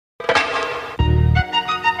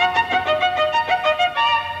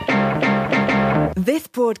This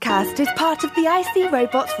broadcast is part of the IC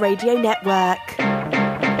Robots Radio Network.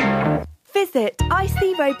 Visit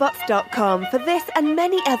icrobots.com for this and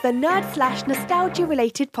many other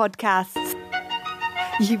nerd/nostalgia-related podcasts.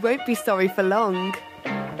 You won't be sorry for long.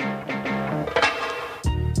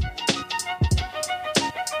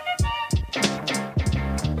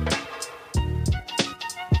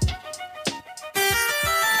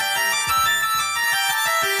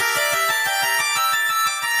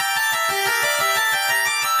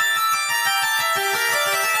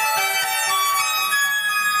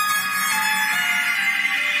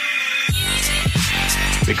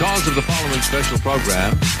 Because of the following special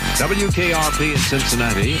program, WKRP in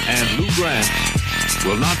Cincinnati and Lou Grant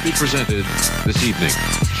will not be presented this evening.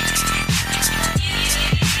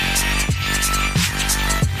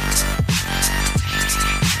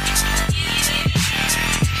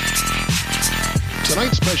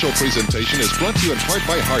 Tonight's special presentation is brought to you in part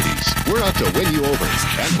by Hardee's. We're out to win you over.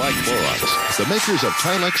 And by Clorox, the makers of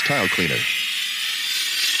Tilex Tile Cleaner.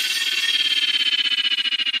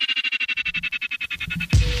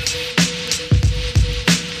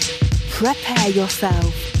 Prepare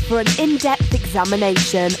yourself for an in-depth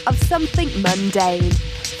examination of something mundane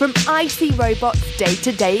from IC Robots'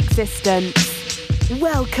 day-to-day existence.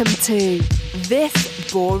 Welcome to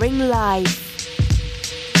This Boring Life.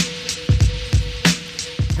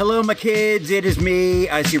 Hello, my kids. It is me,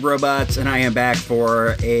 IC Robots, and I am back for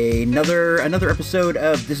another episode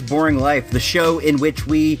of This Boring Life, the show in which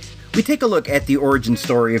we take a look at the origin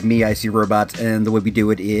story of me, IC Robots, and the way we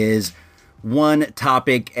do it is one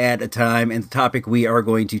topic at a time, and the topic we are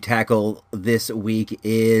going to tackle this week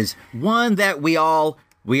is one that we all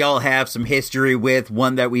have some history with,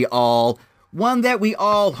 one that we all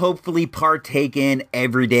hopefully partake in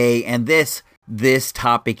every day, and this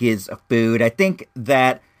topic is food. I think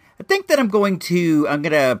that I'm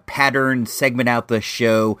gonna pattern segment out the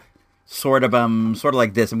show sort of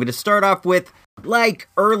like this. I'm gonna start off with like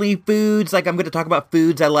early foods, like I'm going to talk about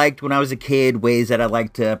foods I liked when I was a kid, ways that I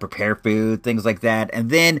like to prepare food, things like that. And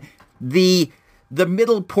then the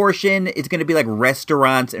middle portion is going to be like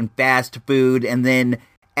restaurants and fast food. And then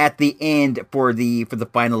at the end for the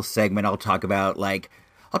final segment, I'll talk about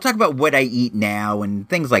what I eat now and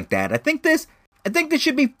things like that. I think this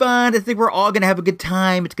should be fun. I think we're all going to have a good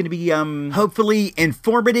time. It's going to be hopefully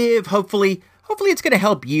informative. Hopefully it's going to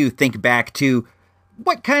help you think back to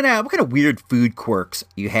what kind of weird food quirks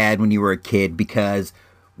you had when you were a kid, because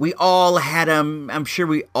we all had them. I'm sure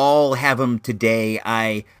we all have them today.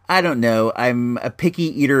 I don't know. I'm a picky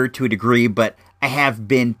eater to a degree, but I have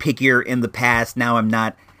been pickier in the past. Now I'm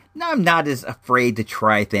not as afraid to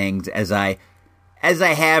try things as I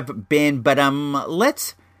have been. But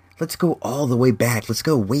let's go all the way back. Let's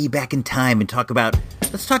go way back in time and talk about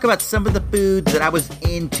some of the foods that I was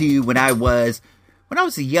into when I was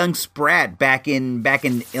a young sprat back in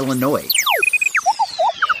Illinois.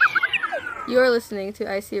 You're listening to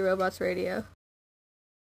IC Robots Radio.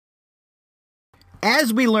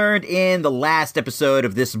 As we learned in the last episode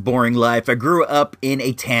of This Boring Life, I grew up in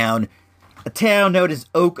a town known as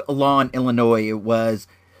Oak Lawn, Illinois. It was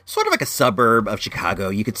sort of like a suburb of Chicago.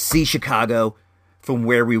 You could see Chicago from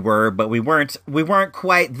where we were, but we weren't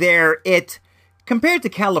quite there. Compared to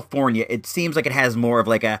California, it seems like it has more of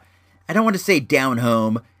like a, I don't want to say down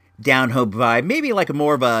home vibe, maybe like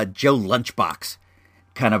more of a Joe Lunchbox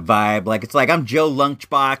kind of vibe. Like it's like I'm Joe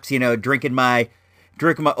Lunchbox, drinking my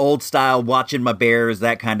old style, watching my Bears,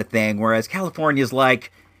 that kind of thing. Whereas California's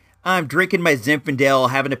like I'm drinking my Zinfandel,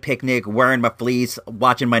 having a picnic, wearing my fleece,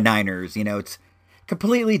 watching my Niners. It's a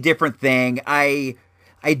completely different thing. I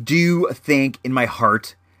do think in my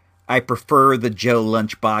heart I prefer the Joe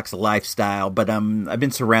Lunchbox lifestyle, but I've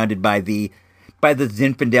been surrounded by the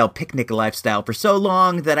Zinfandel picnic lifestyle for so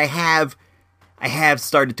long that I have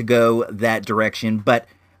started to go that direction. But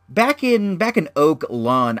back in Oak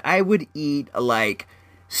Lawn, I would eat like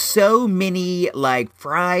so many like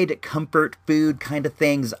fried comfort food kind of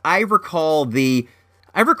things. I recall the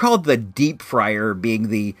deep fryer being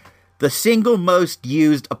the single most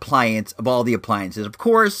used appliance of all the appliances. Of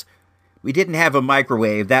course, we didn't have a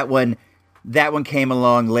microwave. That one came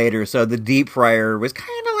along later, so the deep fryer was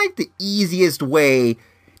kind of like the easiest way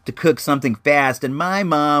to cook something fast. And my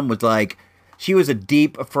mom was like, she was a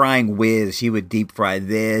deep frying whiz. She would deep fry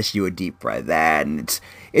this, she would deep fry that, and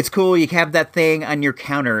it's cool. You have that thing on your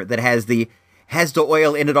counter that has the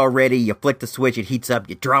oil in it already. You flick the switch, it heats up,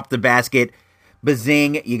 you drop the basket,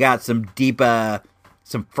 bazing, you got some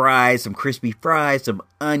some fries, some crispy fries, some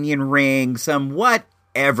onion rings, some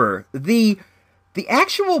whatever. The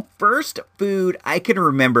actual first food I can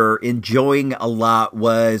remember enjoying a lot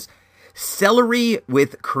was Celery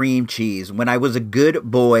with cream cheese. When I was a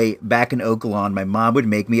good boy back in Oak Lawn, my mom would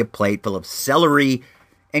make me a plate full of celery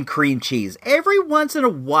and cream cheese. Every once in a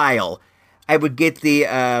while, I would get the,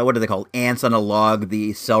 what are they called? Ants on a log,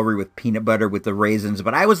 the celery with peanut butter with the raisins.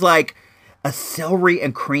 But I was like a celery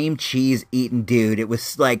and cream cheese eating dude. It was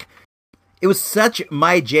such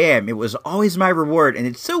my jam. It was always my reward. And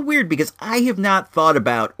it's so weird because I have not thought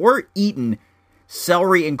about or eaten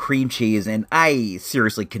celery and cream cheese, and I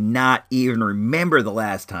seriously cannot even remember the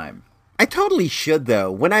last time. I totally should,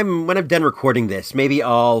 though. When I'm done recording this, maybe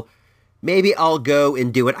I'll go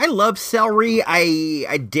and do it. I love celery.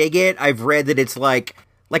 I dig it. I've read that it's like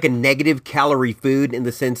a negative calorie food in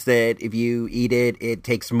the sense that if you eat it, it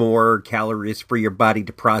takes more calories for your body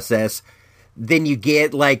to process than you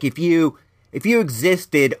get. Like if you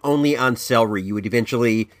existed only on celery, you would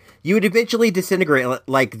eventually disintegrate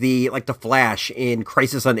like the Flash in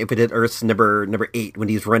Crisis on Infinite Earths number 8 when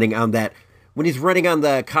he's running on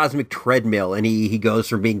the cosmic treadmill and he goes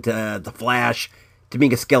from being the Flash to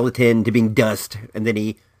being a skeleton to being dust, and then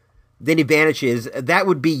he vanishes. That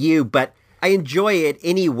would be you, but I enjoy it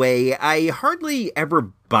anyway. I hardly ever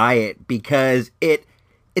buy it because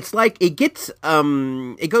it's like it goes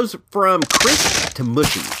from crisp to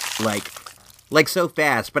mushy like so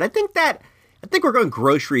fast. But I think we're going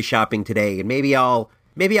grocery shopping today, and maybe I'll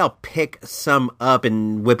pick some up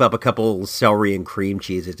and whip up a couple celery and cream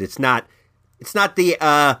cheeses. It's not the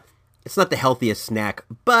healthiest snack,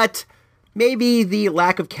 but maybe the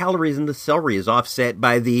lack of calories in the celery is offset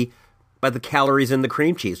by the calories in the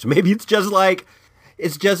cream cheese. So maybe it's just like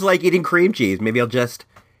eating cream cheese. Maybe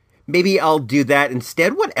I'll do that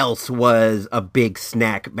instead. What else was a big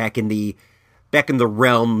snack back in the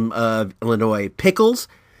realm of Illinois? Pickles.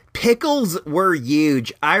 Pickles were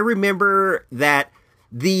huge. I remember that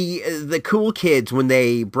the cool kids, when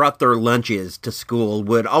they brought their lunches to school,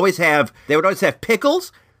 would always have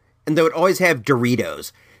pickles, and they would always have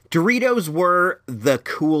Doritos. Doritos were the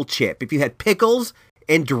cool chip. If you had pickles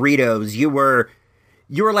and Doritos, you were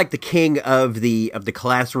like the king of the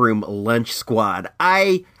classroom lunch squad.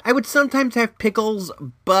 I would sometimes have pickles,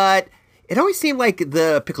 but it always seemed like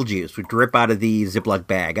the pickle juice would drip out of the Ziploc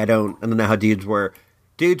bag. I don't know how dudes were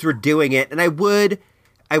doing it, and I would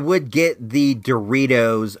get the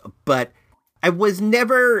Doritos, but I was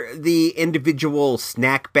never the individual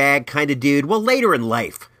snack bag kind of dude. Well, later in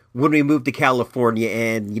life, when we moved to California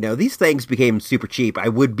and, these things became super cheap, I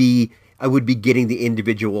would be getting the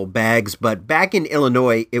individual bags. But back in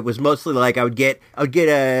Illinois, it was mostly like I would get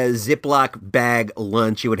a Ziploc bag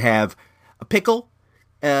lunch. It would have a pickle,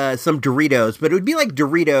 some Doritos, but it would be like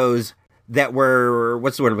Doritos that were,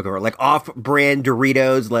 what's the word I'm looking for? Like off-brand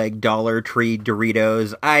Doritos, like Dollar Tree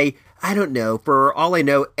Doritos. I don't know. For all I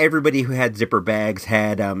know, everybody who had zipper bags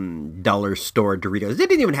had dollar store Doritos. They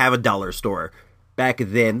didn't even have a dollar store back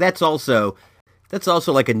then. That's also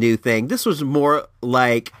like a new thing. This was more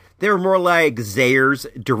like, they were more like Zayre's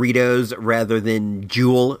Doritos rather than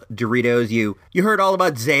Jewel Doritos. You heard all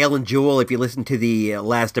about Zale and Jewel if you listened to the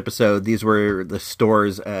last episode. These were the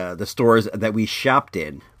stores that we shopped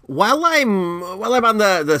in. While I'm on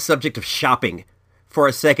the subject of shopping for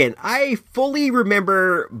a second, I fully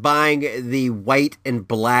remember buying the white and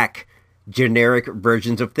black generic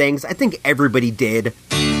versions of things. I think everybody did.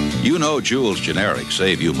 You know Jewel's generics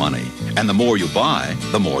save you money, and the more you buy,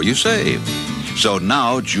 the more you save. So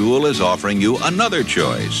now Jewel is offering you another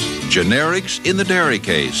choice, generics in the dairy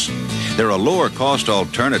case. They're a lower-cost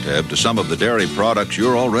alternative to some of the dairy products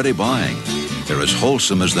you're already buying. They're as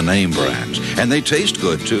wholesome as the name brands, and they taste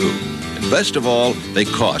good, too. And best of all, they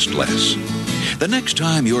cost less. The next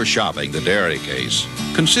time you're shopping the dairy case,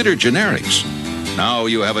 consider generics. Now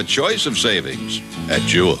you have a choice of savings at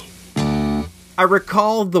Jewel. I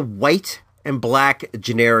recall the white and black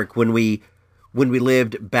generic when we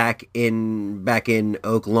lived back in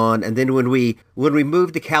Oak Lawn, and then when we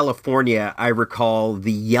moved to California, I recall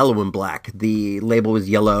the yellow and black. The label was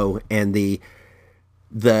yellow and the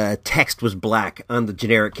text was black on the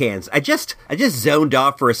generic cans. I just zoned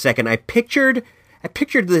off for a second. I pictured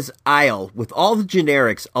this aisle with all the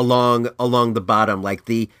generics along the bottom, like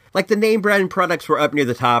the name brand products were up near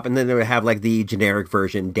the top, and then they would have like the generic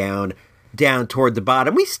version down toward the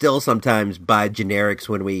bottom. We still sometimes buy generics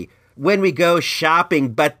when we go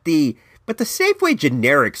shopping, but the Safeway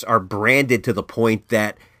generics are branded to the point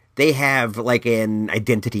that they have like an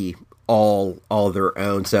identity all their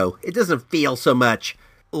own, so it doesn't feel so much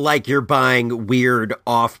like you're buying weird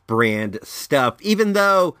off-brand stuff, even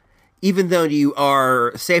though you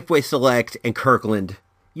are Safeway Select and Kirkland.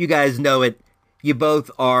 You guys know it. You both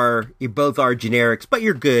are generics, but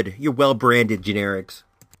you're good. You're well-branded generics.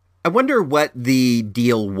 I wonder what the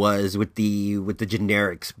deal was with the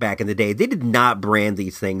generics back in the day. They did not brand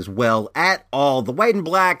these things well at all. The white and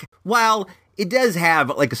black, while it does have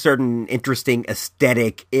like a certain interesting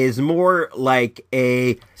aesthetic, is more like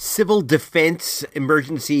a civil defense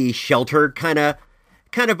emergency shelter kind of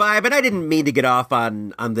vibe. And I didn't mean to get off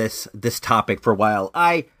on this topic for a while.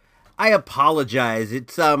 I apologize.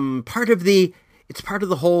 It's part of the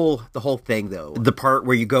whole thing though. The part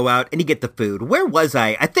where you go out and you get the food. Where was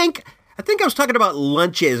I? I think I was talking about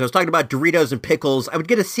lunches. I was talking about Doritos and pickles. I would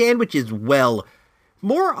get a sandwich as well.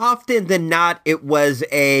 More often than not, it was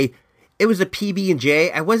a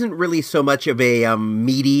PB&J. I wasn't really so much of a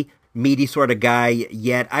meaty sort of guy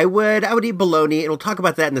yet. I would eat bologna, and we'll talk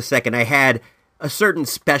about that in a second. I had a certain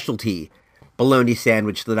specialty bologna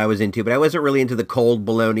sandwich that I was into, but I wasn't really into the cold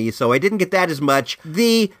bologna, so I didn't get that as much.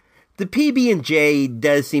 The PB&J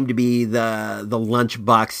does seem to be the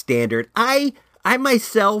lunchbox standard. I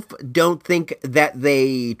myself don't think that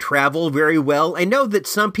they travel very well. I know that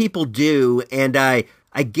some people do, and I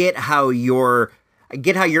get how you're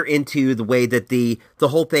into the way that the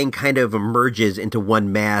whole thing kind of merges into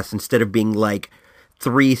one mass instead of being like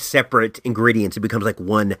three separate ingredients. It becomes like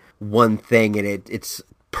one thing, and it's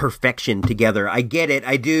perfection together. I get it.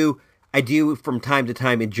 I do from time to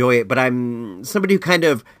time enjoy it, but I'm somebody who kind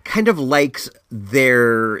of likes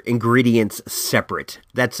their ingredients separate.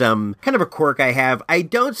 That's kind of a quirk I have. I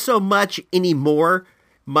don't so much anymore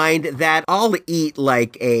mind that. I'll eat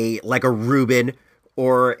like a Reuben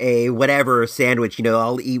or a whatever sandwich,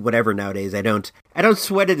 I'll eat whatever nowadays. I don't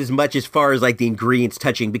sweat it as much as far as like the ingredients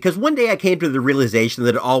touching, because one day I came to the realization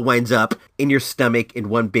that it all winds up in your stomach in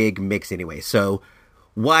one big mix anyway. So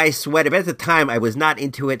why sweat it? But at the time, I was not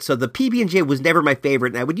into it, so the PB&J was never my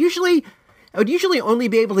favorite, and I would usually only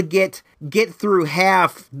be able to get through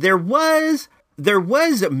half. There was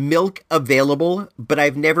milk available, but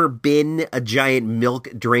I've never been a giant milk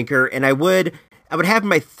drinker, and I would have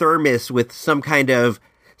my thermos with some kind of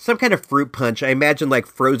fruit punch. I imagine like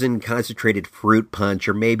frozen concentrated fruit punch,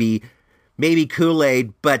 or maybe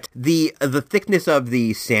Kool-Aid, but the thickness of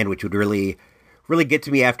the sandwich would really get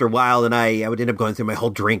to me after a while, and I would end up going through my whole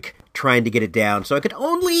drink trying to get it down. So I could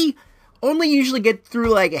only usually get through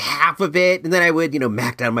like half of it, and then I would,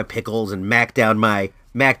 mac down my pickles and mac down my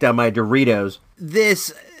Doritos.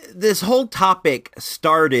 This whole topic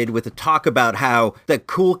started with a talk about how the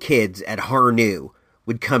cool kids at Harnu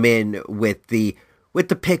would come in with the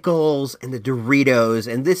pickles and the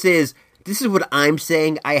Doritos, and this is what I'm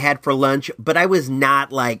saying I had for lunch, but I was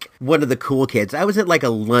not like one of the cool kids. I wasn't like a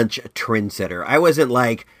lunch trendsetter. I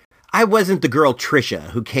wasn't the girl Trisha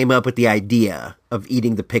who came up with the idea of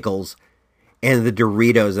eating the pickles and the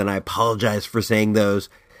Doritos, and I apologize for saying those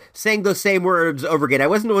same words over again. I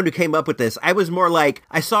wasn't the one who came up with this. I was more like,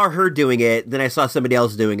 I saw her doing it, then I saw somebody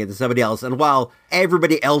else doing it, then somebody else, and while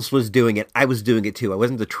everybody else was doing it, I was doing it too. I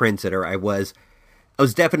wasn't the trendsetter. I was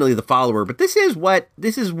definitely the follower, but this is what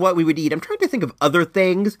we would eat. I'm trying to think of other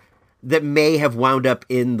things that may have wound up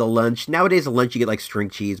in the lunch. Nowadays, at lunch, you get like string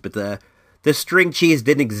cheese, but the string cheese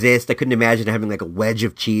didn't exist. I couldn't imagine having like a wedge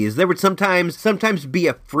of cheese. There would sometimes be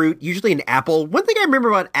a fruit, usually an apple. One thing I remember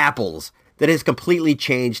about apples that has completely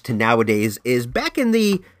changed to nowadays is back in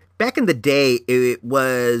the day, it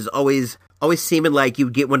was always seeming like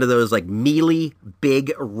you'd get one of those like mealy,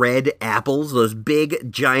 big red apples, those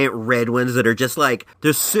big, giant red ones that are just like,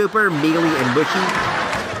 they're super mealy and mushy.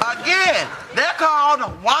 Again, they're called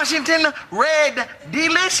Washington Red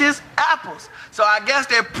Delicious Apples. So I guess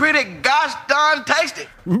they're pretty gosh darn tasty.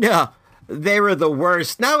 No, they were the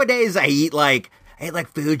worst. Nowadays, I eat like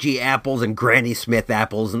Fuji apples and Granny Smith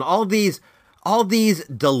apples and all these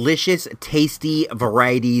delicious, tasty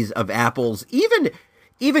varieties of apples.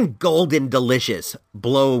 Even Golden Delicious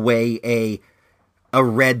blow away a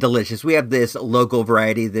Red Delicious. We have this local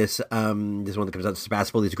variety, this one that comes out of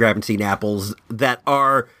Sebastopol, these Gravenstein apples that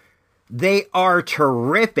are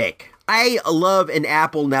terrific. I love an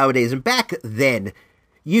apple nowadays, and back then,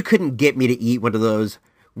 you couldn't get me to eat one of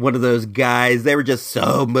those guys. They were just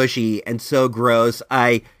so mushy and so gross.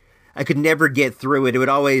 I could never get through it. It would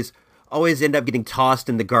always end up getting tossed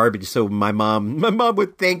in the garbage, so my mom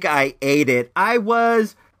would think I ate it. I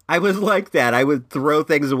was like that. I would throw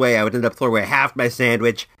things away. I would end up throwing away half my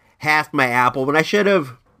sandwich, half my apple, when I should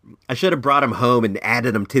have brought them home and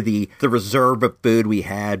added them to the reserve of food we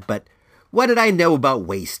had. But what did I know about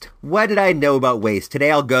waste?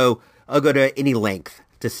 Today I'll go to any length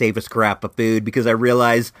to save a scrap of food, because I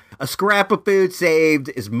realize a scrap of food saved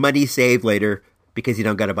is money saved later, because you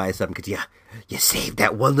don't got to buy something, because you saved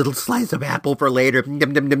that one little slice of apple for later.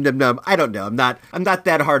 Num, num, num, num, num. I don't know. I'm not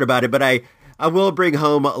that hard about it, but I I will bring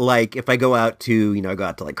home, like, if I go out to, go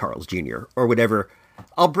out to, like, Carl's Jr. or whatever,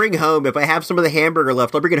 I'll bring home, if I have some of the hamburger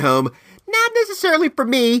left, I'll bring it home. Not necessarily for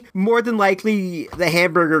me. More than likely, the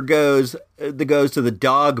hamburger goes to the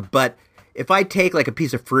dog, but if I take, like, a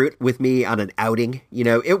piece of fruit with me on an outing,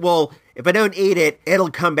 it will, if I don't eat it,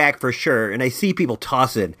 it'll come back for sure. And I see people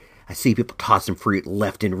tossing fruit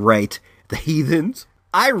left and right. The heathens.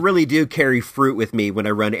 I really do carry fruit with me when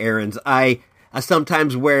I run errands. I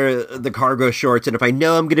sometimes wear the cargo shorts, and if I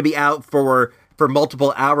know I'm going to be out for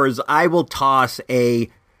multiple hours, I will toss an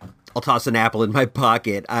apple in my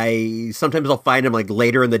pocket. Sometimes I'll find them like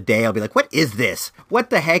later in the day. I'll be like, what is this? What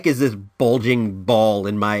the heck is this bulging ball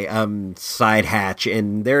in my side hatch?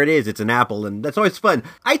 And there it is. It's an apple, and that's always fun.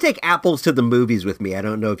 I take apples to the movies with me. I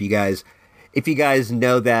don't know if you guys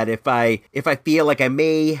know that, if I feel like I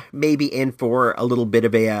may be in for a little bit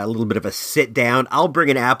of a sit down, I'll bring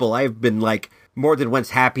an apple. I've been like more than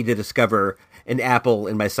once happy to discover an apple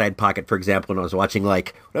in my side pocket. For example, when I was watching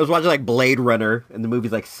Blade Runner, and the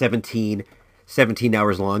movie's like 17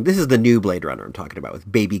 hours long. This is the new Blade Runner I'm talking about, with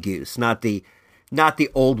Baby Goose, not the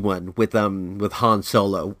old one with Han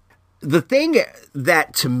Solo. The thing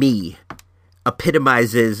that to me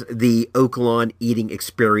epitomizes the Oaklawn eating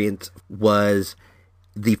experience was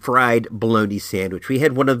the fried bologna sandwich. We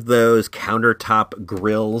had one of those countertop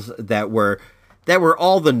grills that were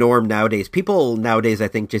all the norm nowadays. People nowadays, I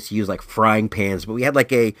think, just use like frying pans, but we had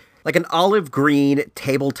like an olive green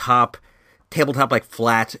tabletop like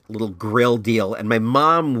flat little grill deal, and my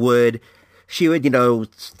mom would throw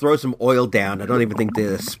some oil down. I don't even think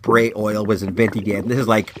the spray oil was invented yet. This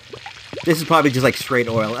is probably just like straight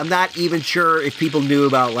oil. I'm not even sure if people knew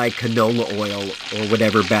about like canola oil or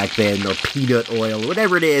whatever back then, or peanut oil,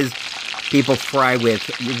 whatever it is people fry with.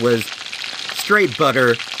 It was straight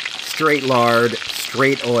butter, straight lard,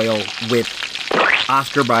 straight oil with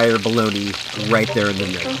Oscar Mayer bologna right there in the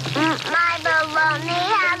middle. My bologna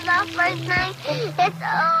has a first name. It's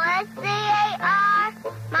O-S-C-A-R.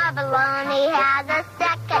 My bologna has a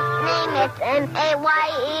second name. It's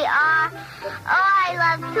M-A-Y-E-R. Oh, I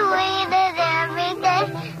love to eat it every day.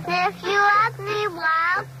 And if you ask me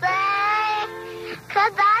why, I'll say,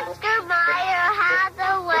 'cause Oscar Mayer has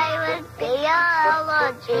a way with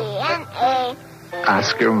B-O-L-O-G-N-A.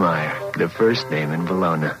 Oscar Mayer, the first name in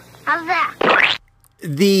Bologna. How's that?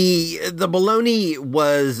 The bologna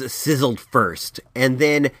was sizzled first, and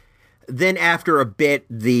then after a bit,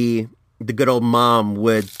 the good old mom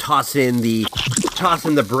would toss in the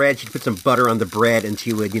bread. She'd put some butter on the bread, and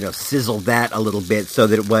she would sizzle that a little bit so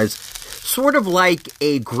that it was sort of like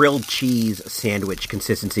a grilled cheese sandwich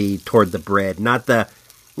consistency toward the bread, not the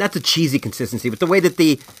cheesy consistency, but the way that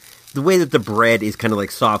the bread is kind of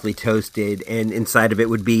like softly toasted, and inside of it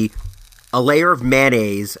would be a layer of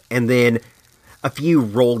mayonnaise and then a few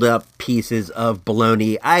rolled up pieces of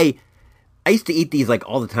bologna. I used to eat these like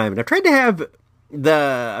all the time, and I've tried to have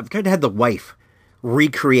the wife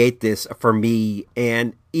recreate this for me,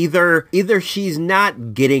 and either she's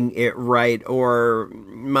not getting it right, or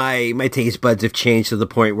my taste buds have changed to the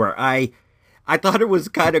point where I thought it was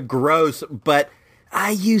kind of gross, but I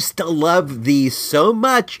used to love these so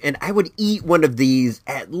much, and I would eat one of these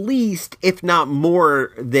at least, if not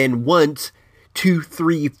more than once, 2,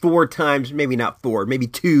 3, 4 times, maybe not 4, maybe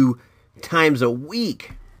 2 times a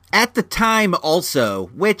week. At the time also,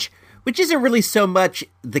 which isn't really so much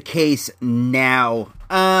the case now.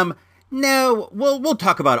 No, we'll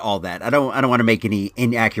talk about all that. I don't want to make any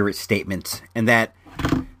inaccurate statements, and that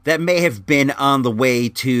may have been on the way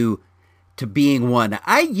to being one.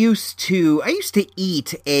 I used to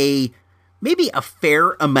eat maybe a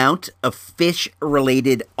fair amount of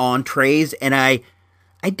fish-related entrees, and I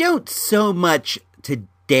don't so much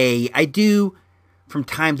today. I do, from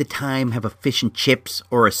time to time, have a fish and chips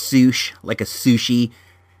or a sushi, like a sushi,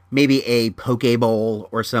 maybe a poke bowl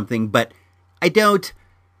or something, but I don't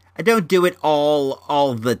do it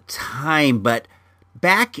all the time. But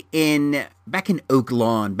back in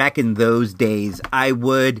Oaklawn, back in those days, I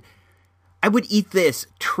would eat this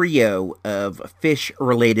trio of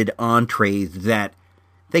fish-related entrees that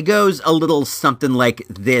goes a little something like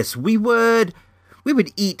this. We would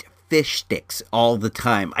eat fish sticks all the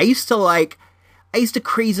time. I used to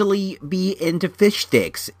crazily be into fish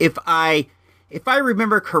sticks. If I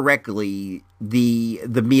remember correctly,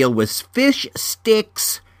 the meal was fish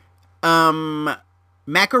sticks,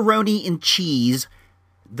 macaroni and cheese,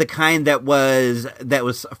 the kind that was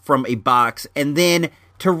from a box, and then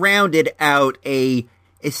to round it out, a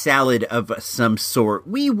salad of some sort.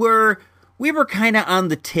 We were kind of on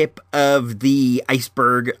the tip of the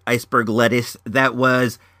iceberg lettuce that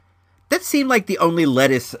was that seemed like the only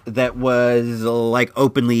lettuce that was like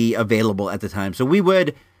openly available at the time. So we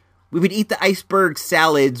would eat the iceberg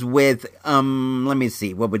salads with let me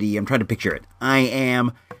see, what would he? I'm trying to picture it.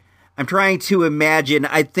 I'm trying to imagine.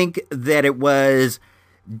 I think that it was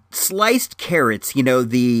sliced carrots,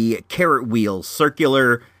 the carrot wheels,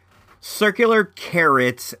 circular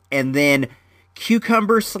carrots, and then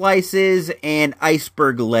cucumber slices and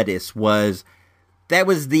iceberg lettuce was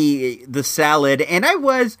the salad. And I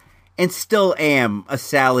was and still am a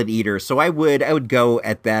salad eater, so I would go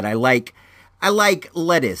at that. I like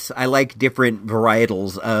lettuce. I like different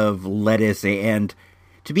varietals of lettuce, and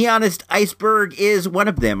to be honest, iceberg is one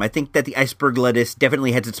of them. I think that the iceberg lettuce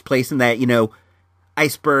definitely has its place in that,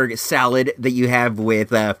 iceberg salad that you have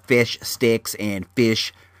with fish sticks and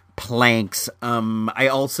fish planks.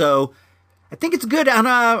 I think it's good on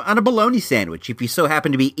a bologna sandwich. If you so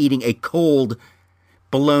happen to be eating a cold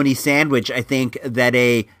bologna sandwich, I think that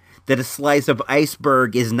a slice of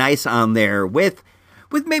iceberg is nice on there with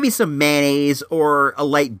maybe some mayonnaise or a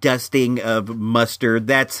light dusting of mustard.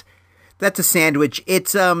 That's a sandwich.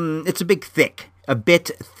 It's a bit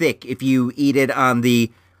thick if you eat it on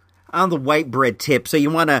the white bread tip. So you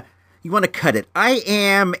want to cut it.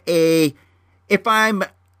 If I'm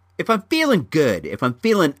feeling good, if I'm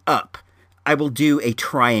feeling up, I will do a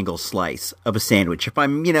triangle slice of a sandwich. If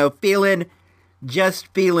I'm,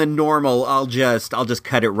 feeling normal, I'll just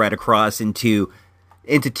cut it right across into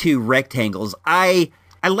two rectangles. I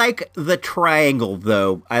like the triangle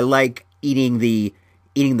though. I like eating the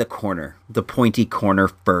corner, the pointy corner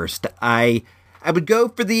first. I would go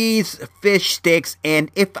for these fish sticks, and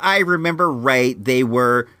if I remember right, they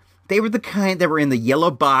were the kind that were in the yellow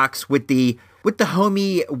box with the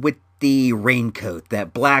homie with the raincoat,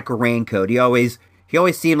 that black raincoat. He always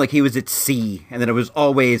seemed like he was at sea, and then it was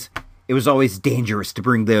always dangerous to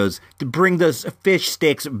bring those fish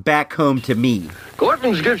sticks back home to me.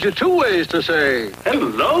 Gorton's gives you two ways to say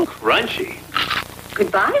hello, Crunchy.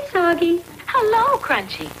 Goodbye, Soggy. Hello,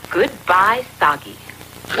 Crunchy. Goodbye, Soggy.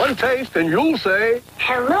 One taste and you'll say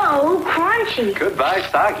hello, Crunchy. Goodbye,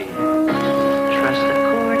 Soggy. Trust the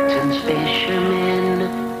Gorton's fishermen.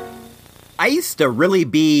 I used to really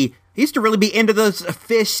be into those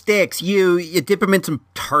fish sticks. You dip them in some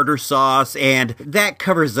tartar sauce, and that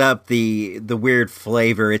covers up the weird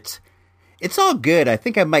flavor. It's all good. I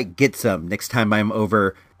think I might get some next time I'm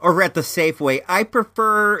over at the Safeway. I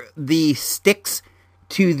prefer the sticks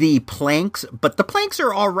to the planks, but the planks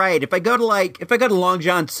are all right. If I go to Long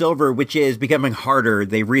John Silver, which is becoming harder,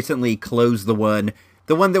 they recently closed the one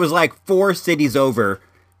that was like 4 cities over.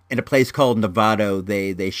 In a place called Novato,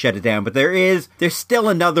 they shut it down, but there's still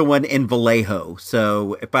another one in Vallejo.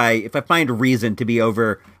 So if I find a reason to be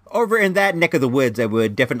over in that neck of the woods, I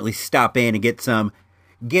would definitely stop in and get some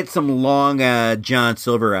Long John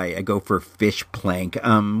Silver. I go for fish plank.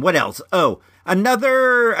 What else? Oh,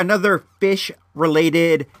 another fish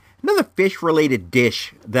related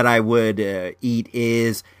dish that I would eat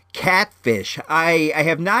is catfish. I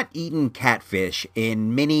have not eaten catfish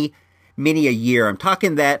in many a year. I'm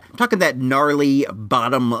talking that gnarly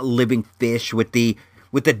bottom living fish with the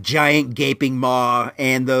giant gaping maw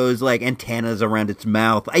and those like antennas around its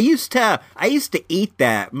mouth. I used to eat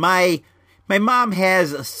that. My mom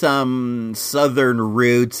has some southern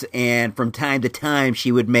roots, and from time to time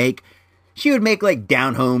she would make like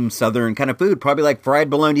down home southern kind of food, probably like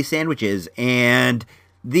fried bologna sandwiches, and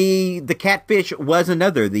the catfish was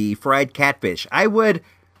another, the fried catfish. I would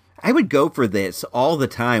go for this all the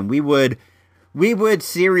time. We would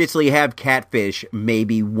seriously have catfish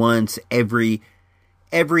maybe once every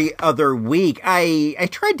other week. I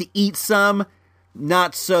tried to eat some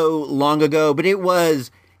not so long ago, but it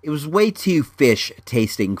was way too fish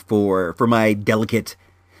tasting for my delicate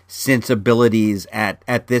sensibilities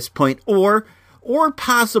at this point, or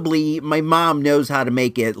possibly my mom knows how to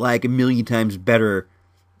make it like a million times better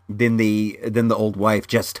than the old wife,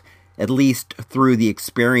 just at least through the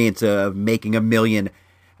experience of making a million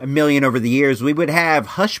over the years. We would have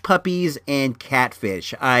hush puppies and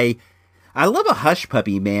catfish. I love a hush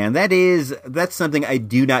puppy, man. That's something I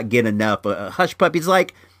do not get enough. A hush puppy is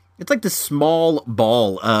like the small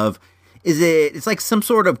ball of, it's like some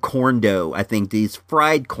sort of corn dough. I think these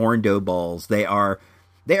fried corn dough balls, they are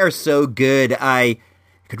so good. I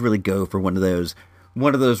could really go for one of those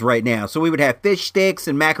right now. So we would have fish sticks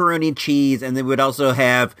and macaroni and cheese, and then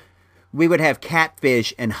we would have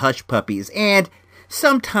catfish and hush puppies, and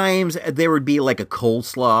sometimes there would be like a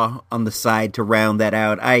coleslaw on the side to round that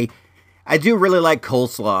out. I do really like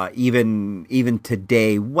coleslaw, even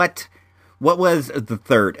today. What was the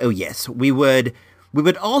third? Oh yes, we would We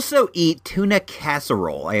would also eat tuna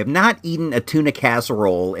casserole. I have not eaten a tuna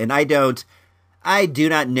casserole, and I do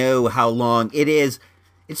not know how long it is.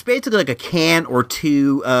 It's basically like a can or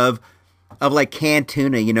two of like canned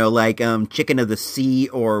tuna, like chicken of the sea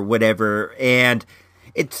or whatever, and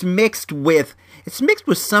it's mixed with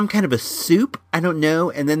some kind of a soup. I don't know,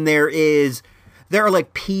 and then there are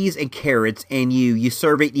like peas and carrots, and you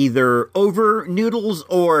serve it either over noodles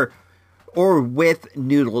or with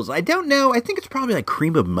noodles. I don't know. I think it's probably like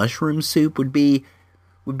cream of mushroom soup would be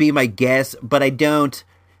my guess, but I don't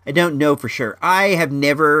know for sure. I have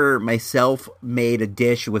never myself made a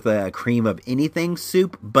dish with a cream of anything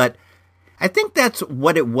soup, but I think that's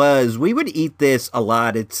what it was. We would eat this a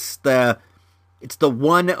lot. It's the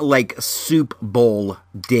one like soup bowl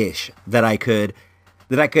dish that I could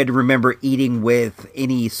remember eating with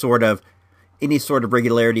any sort of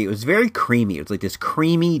regularity. It was very creamy. It was like this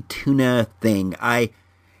creamy tuna thing. I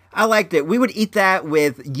liked it. We would eat that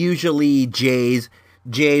with usually Jay's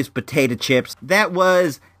potato chips. That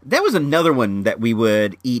was another one that we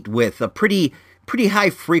would eat with a pretty high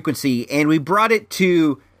frequency, and we brought it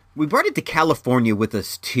to California with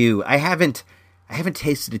us too. I haven't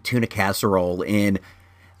tasted a tuna casserole in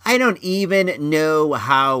I don't even know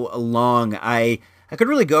how long. I could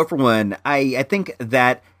really go for one. I think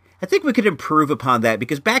we could improve upon that,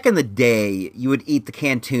 because back in the day, you would eat the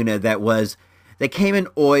canned tuna that came in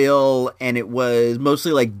oil, and it was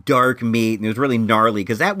mostly like dark meat, and it was really gnarly,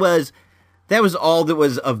 because that was all that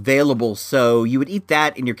was available. So you would eat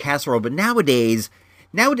that in your casserole. But nowadays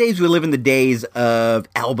we live in the days of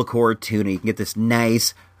albacore tuna. You can get this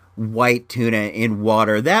nice white tuna in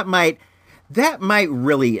water. That might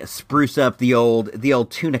really spruce up the old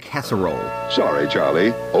tuna casserole. Sorry,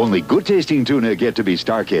 Charlie. Only good-tasting tuna get to be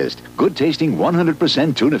star-kissed. Good-tasting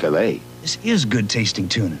 100% tuna fillet. This is good-tasting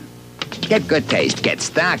tuna. Get good taste, get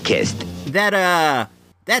star-kissed. That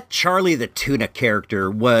Charlie the tuna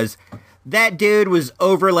character that dude was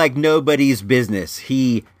over like nobody's business.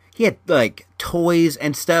 He had like toys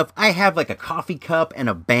and stuff. I have like a coffee cup and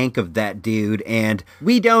a bank of that dude, and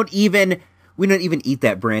we don't even eat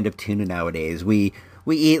that brand of tuna nowadays. We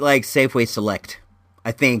eat like Safeway Select.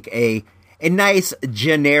 I think a nice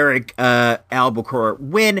generic albacore.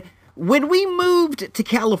 When we moved to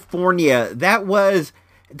California, that was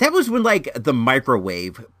when like the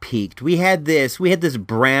microwave peaked. We had this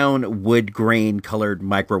brown wood grain colored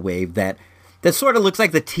microwave that sort of looks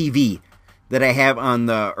like the TV that I have on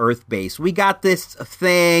the Earth base. We got this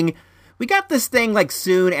thing like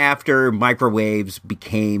soon after microwaves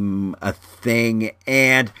became a thing,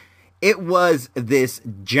 and it was this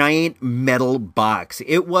giant metal box.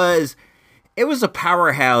 It was a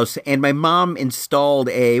powerhouse, and my mom installed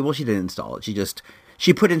she didn't install it.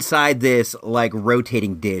 She put inside this like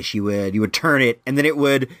rotating dish. You would turn it, and then it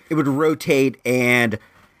would rotate, and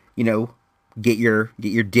get your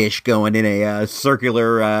dish going in a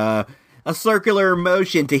circular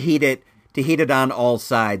motion to heat it on all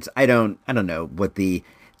sides. I don't know what the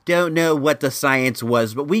science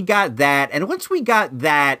was, but we got that, and once we got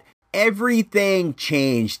that, everything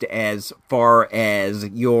changed as far as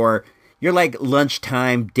your like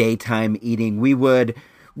lunchtime, daytime eating. We would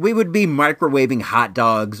be microwaving hot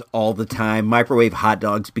dogs all the time. Microwave hot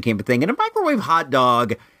dogs became a thing, and a microwave hot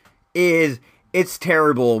dog it's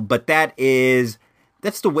terrible, but that's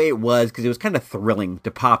the way it was, because it was kind of thrilling to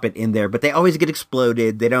pop it in there, but they always get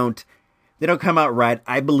exploded. They don't come out right.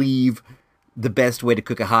 I believe the best way to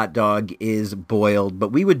cook a hot dog is boiled,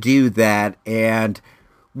 but we would do that, and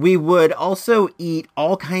we would also eat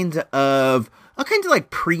all kinds of like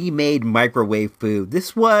pre-made microwave food.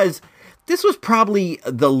 This was probably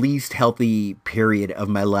the least healthy period of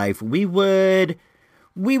my life. We would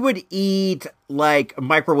eat like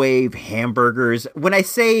microwave hamburgers. When I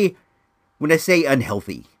say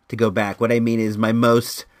unhealthy, to go back, what I mean is my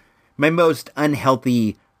most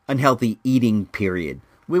unhealthy eating period.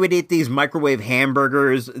 We would eat these microwave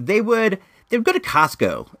hamburgers. They would go to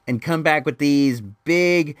Costco and come back with these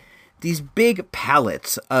big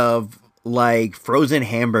pallets of like frozen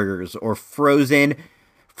hamburgers or frozen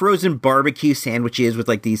barbecue sandwiches with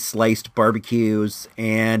like these sliced barbecues,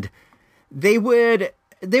 and they would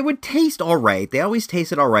taste all right. They always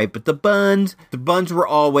tasted all right, but the buns were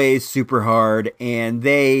always super hard, and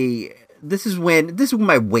this is when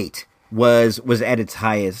my weight was at its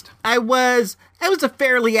highest. I was a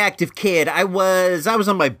fairly active kid. I was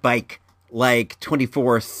on my bike like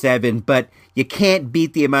 24/7, but you can't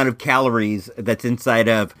beat the amount of calories that's inside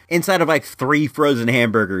of like 3 frozen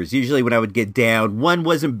hamburgers. Usually when I would get down, 1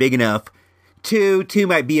 wasn't big enough. 2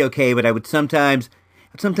 might be okay, but I would sometimes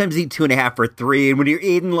eat 2.5 or 3. And when you're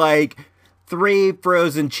eating like 3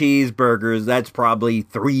 frozen cheeseburgers, that's probably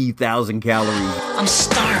 3,000 calories. I'm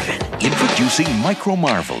starving. Introducing Micro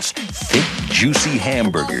Marvels. Thick, juicy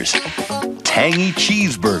hamburgers. Tangy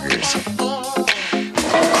cheeseburgers.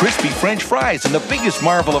 Crispy French fries, and the biggest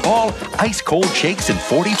marvel of all, ice-cold shakes in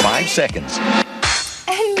 45 seconds.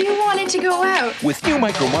 And you wanted to go out. With new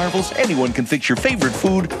Micro Marvels, anyone can fix your favorite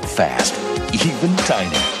food fast, even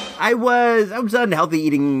tiny. I was unhealthy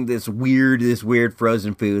eating this weird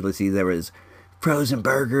frozen food. Let's see, there was frozen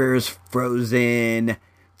burgers, frozen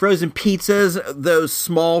pizzas, those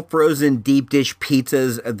small frozen deep dish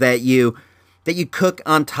pizzas that you cook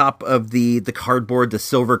on top of the cardboard, the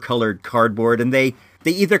silver colored cardboard, and they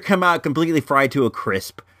either come out completely fried to a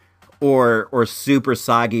crisp or super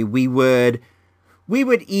soggy. We would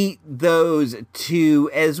eat those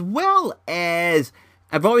too, as well as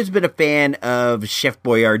I've always been a fan of Chef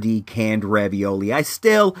Boyardee canned ravioli. I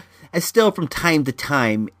still from time to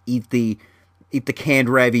time eat the canned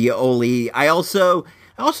ravioli. I also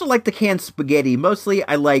like the canned spaghetti. Mostly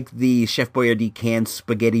I like the Chef Boyardee canned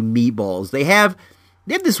spaghetti meatballs. They have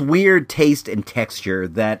this weird taste and texture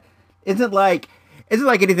that isn't like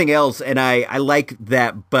anything else, and I like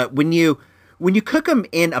that. But when you cook them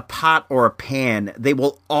in a pot or a pan, they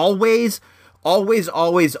will always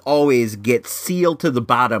get sealed to the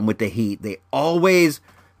bottom with the heat. They always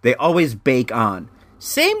bake on.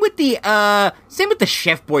 Same with the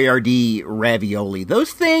Chef Boyardee ravioli.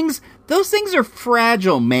 Those things are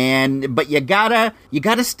fragile, man. But you gotta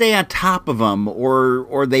stay on top of them,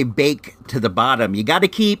 or they bake to the bottom. You gotta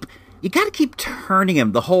keep turning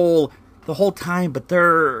them the whole time. But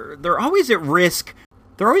they're always at risk.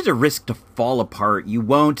 They're always at risk to fall apart. You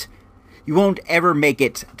won't ever make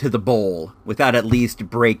it to the bowl without at least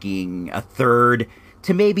breaking a third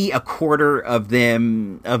to maybe a quarter of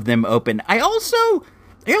them open. I also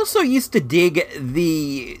used to dig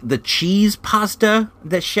the cheese pasta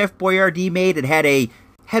that Chef Boyardee made. It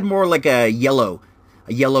had more like a yellow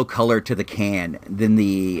color to the can than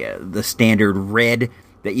the standard red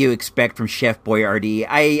that you expect from Chef Boyardee.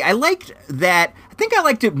 I liked that. I think I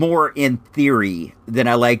liked it more in theory than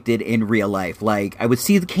I liked it in real life. Like, I would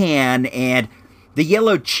see the can, and the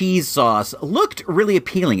yellow cheese sauce looked really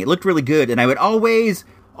appealing. It looked really good, and I would always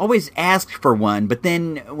ask for one, but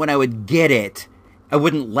then when I would get it, I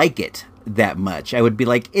wouldn't like it that much. I would be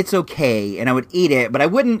like, it's okay, and I would eat it, but I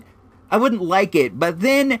wouldn't like it. But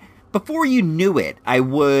then, before you knew it, I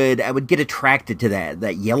would get attracted to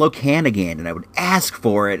that yellow can again, and I would ask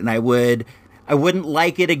for it, and I wouldn't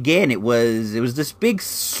like it again. It was this big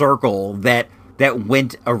circle that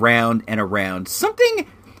went around and around. Something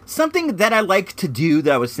that I like to do,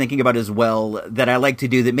 that I was thinking about as well, that I like to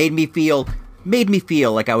do that made me feel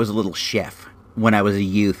like I was a little chef when I was a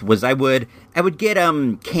youth, was I would get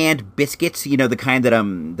canned biscuits, the kind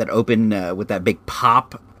that open with that big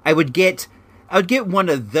pop. I would get one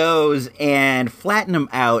of those and flatten them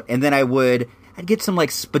out, and then I'd get some like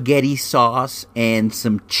spaghetti sauce and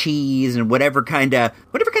some cheese and whatever kind of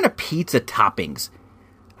pizza toppings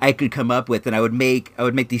I could come up with, and I would make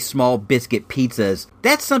these small biscuit pizzas.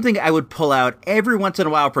 That's something I would pull out every once in a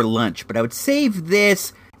while for lunch, but I would save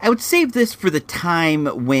this for the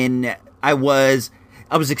time when I was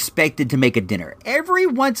expected to make a dinner. Every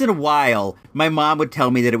once in a while, my mom would tell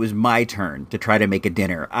me that it was my turn to try to make a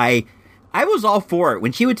dinner. I was all for it.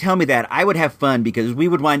 When she would tell me that, I would have fun, because we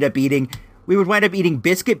would wind up eating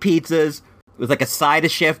biscuit pizzas with like a side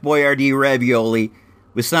of Chef Boyardee ravioli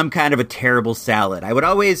with some kind of a terrible salad. I would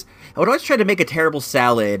always try to make a terrible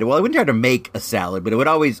salad. Well, I wouldn't try to make a salad, but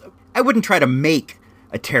I wouldn't try to make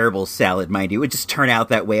a terrible salad, mind you. It would just turn out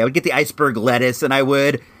that way. I would get the iceberg lettuce, and I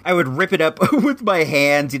would rip it up with my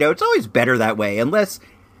hands. It's always better that way, unless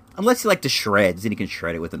you like to shreds, then you can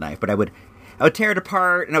shred it with a knife. But I would tear it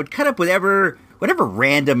apart, and I would cut up whatever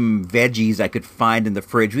random veggies I could find in the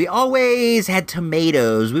fridge. We always had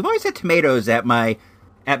tomatoes. We've always had tomatoes at my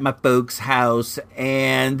folks' house,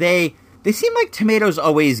 and they seem like tomatoes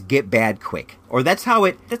always get bad quick. Or that's how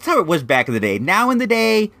it was back in the day. Now in the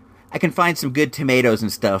day, I can find some good tomatoes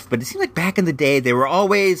and stuff, but it seemed like back in the day they were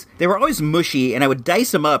always mushy, and I would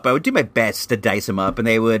dice them up. I would do my best to dice them up, and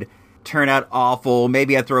they would turn out awful.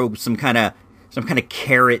 Maybe I'd throw some kind of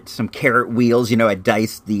carrot, some carrot wheels. I'd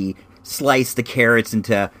slice the carrots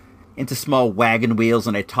into small wagon wheels,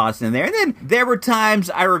 and I'd toss it in there. And then there were times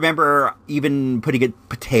I remember even putting a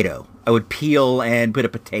potato. I would peel and put a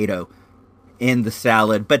potato in the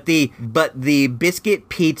salad. But the biscuit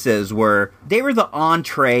pizzas were the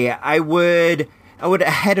entree. I would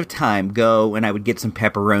ahead of time go and I would get some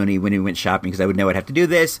pepperoni when we went shopping, because I would know I'd have to do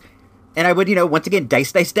this. And I would, once again,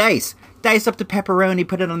 dice up the pepperoni,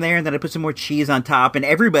 put it on there, and then I put some more cheese on top. And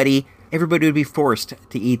everybody everybody would be forced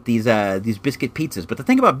to eat these biscuit pizzas. But the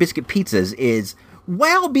thing about biscuit pizzas is,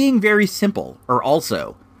 while being very simple, are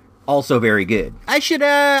also very good. I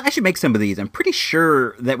should make some of these. I'm pretty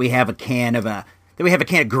sure that we have a can of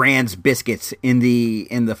Grand's biscuits in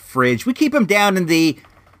the fridge. We keep them down in the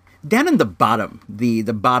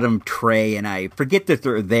bottom tray, and I forget that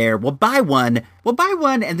they're there. We'll buy one,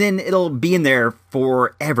 and then it'll be in there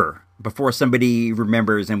forever before somebody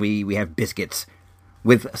remembers, and we have biscuits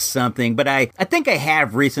with something. But I think I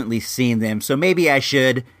have recently seen them, so maybe I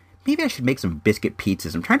should make some biscuit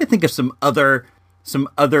pizzas. I'm trying to think of some other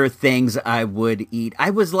things I would eat.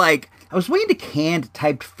 I was way into canned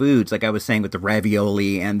typed foods, like I was saying with the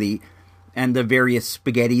ravioli and the various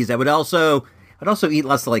spaghettis. I'd also eat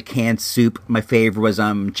lots of like canned soup. My favorite was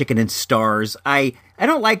chicken and stars. I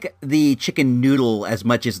don't like the chicken noodle as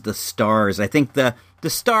much as the stars. I think the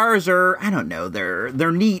stars are, I don't know,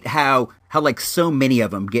 they're neat how like so many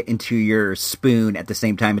of them get into your spoon at the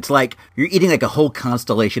same time. It's like you're eating like a whole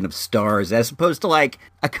constellation of stars as opposed to like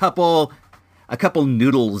a couple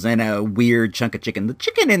noodles and a weird chunk of chicken. The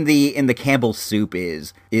chicken in the Campbell's soup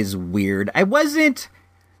is weird. I wasn't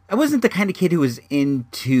the kind of kid who was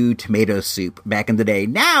into tomato soup back in the day.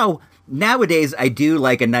 Nowadays I do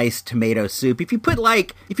like a nice tomato soup. If you put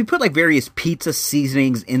like various pizza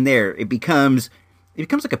seasonings in there, it becomes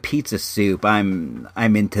like a pizza soup. I'm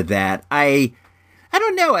into that. I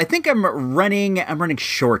don't know. I think I'm running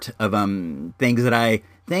short of things that I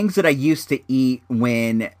used to eat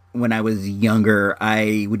when I was younger.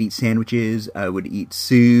 I would eat sandwiches, I would eat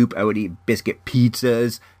soup, I would eat biscuit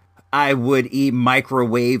pizzas, I would eat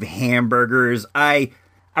microwave hamburgers. I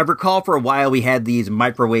recall for a while we had these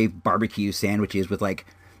microwave barbecue sandwiches with like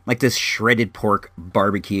this shredded pork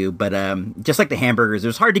barbecue, but just like the hamburgers, it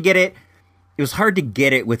was hard to get it. It was hard to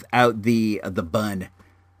get it without the bun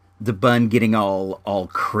getting all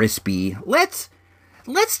crispy. Let's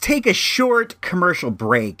take a short commercial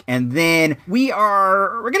break, and then we're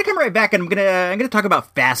gonna come right back, and I'm gonna talk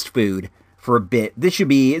about fast food for a bit. This should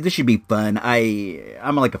be fun.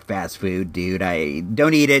 I'm like a fast food dude. I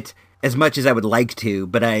don't eat it as much as I would like to,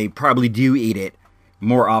 but I probably do eat it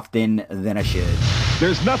more often than I should.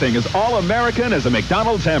 There's nothing as all-American as a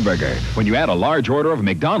McDonald's hamburger. When you add a large order of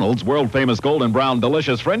McDonald's world-famous golden brown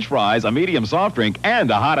delicious French fries, a medium soft drink, and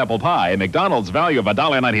a hot apple pie, a McDonald's value of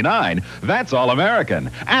 $1.99, that's all-American.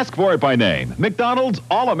 Ask for it by name. McDonald's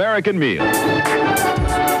All-American Meal.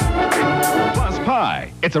 Plus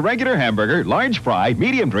pie. It's a regular hamburger, large fry,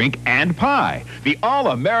 medium drink, and pie. The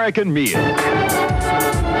All-American Meal.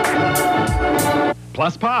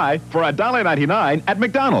 Plus pie for $1.99 at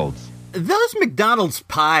McDonald's. Those McDonald's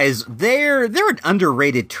pies, they're an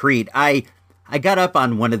underrated treat. I got up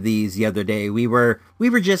on one of these the other day. We were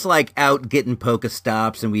just like out getting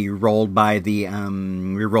Pokestops, and we rolled by the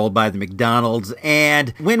McDonald's,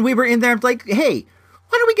 and when we were in there, I'm like, hey,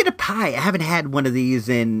 why don't we get a pie? I haven't had one of these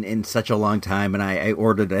in such a long time, and I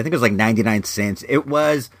ordered it. I think it was like 99 cents. It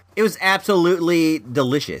was absolutely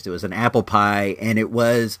delicious. It was an apple pie, and it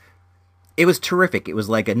was terrific. It was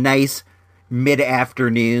like a nice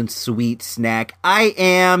mid-afternoon sweet snack.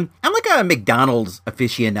 I'm like a McDonald's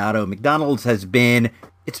aficionado. McDonald's has been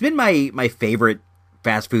my favorite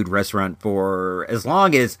fast food restaurant for as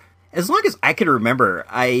long as I can remember.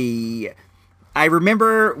 I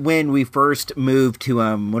remember when we first moved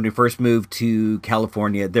to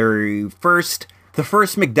California. The first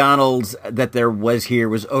McDonald's that there was here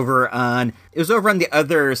was over on the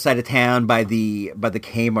other side of town by the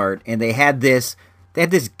Kmart, and they had this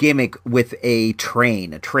gimmick with a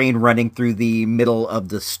train running through the middle of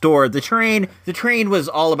the store. The train was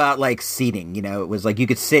all about like seating, it was like you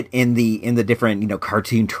could sit in the different,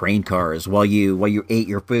 cartoon train cars while you ate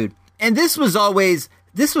your food. And this was always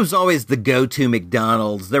the go-to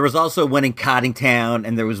McDonald's. There was also one in Cottingtown,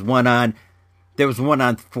 and there was one on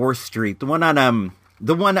 4th Street. The one on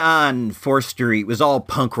 4th Street was all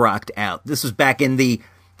punk rocked out. This was back in the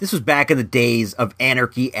days of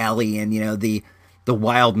Anarchy Alley and, the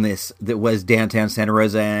wildness that was downtown Santa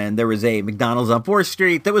Rosa, and there was a McDonald's on 4th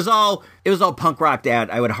Street that was all punk rocked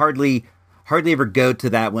out. I would hardly ever go to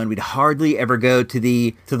that one. We'd hardly ever go to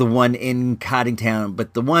the one in Cottingtown,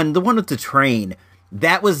 but the one with the train,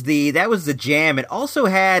 that was the jam. It also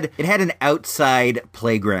had an outside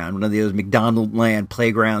playground, one of those McDonald Land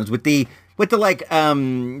playgrounds with the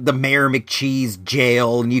Mayor McCheese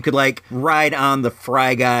jail, and you could like ride on the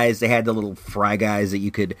Fry Guys. They had the little Fry Guys that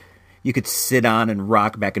you could sit on and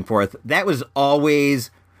rock back and forth. That was always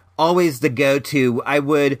the go-to. I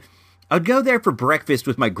would go there for breakfast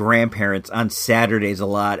with my grandparents on Saturdays a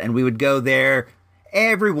lot, and we would go there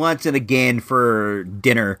every once and again for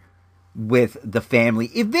dinner with the family.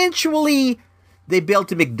 Eventually, they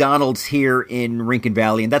built a McDonald's here in Rincon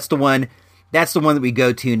Valley, and that's the one that we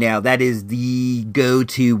go to now. That is the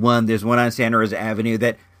go-to one. There's one on Santa Rosa Avenue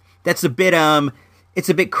that's a bit it's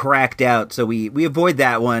a bit cracked out, so we avoid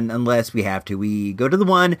that one unless we have to. We go to the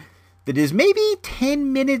one that is maybe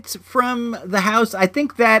 10 minutes from the house. I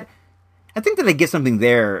think that I get something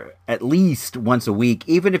there at least once a week,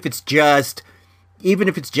 even if it's just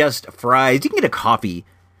fries. You can get a coffee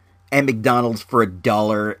at McDonald's for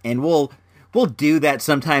 $1, and we'll do that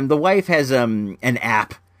sometime. The wife has an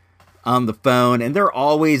app on the phone, and they're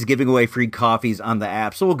always giving away free coffees on the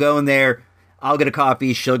app. So we'll go in there. I'll get a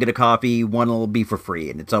coffee, she'll get a coffee, one will be for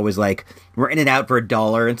free. And it's always like, we're in and out for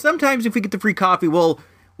 $1. And sometimes if we get the free coffee, we'll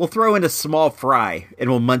throw in a small fry, and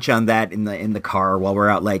we'll munch on that in the car while we're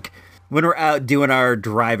out, like, when we're out doing our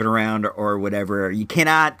driving around or whatever. You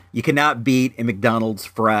cannot beat a McDonald's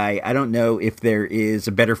fry. I don't know if there is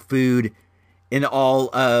a better food in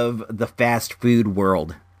all of the fast food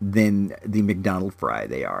world than the McDonald's fry.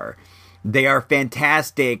 They are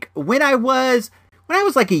fantastic. When I was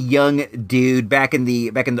like a young dude back in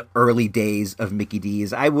the early days of Mickey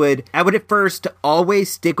D's, I would at first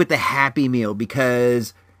always stick with the Happy Meal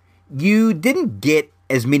because you didn't get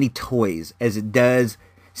as many toys as it does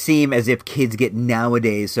seem as if kids get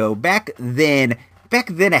nowadays. So back then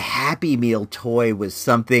a Happy Meal toy was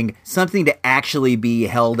something to actually be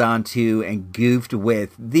held onto and goofed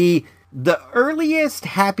with. The earliest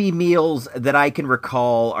Happy Meals that I can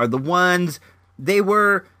recall are the ones they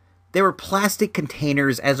were plastic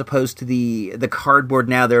containers as opposed to the cardboard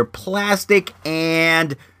now. They're plastic,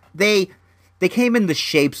 and they came in the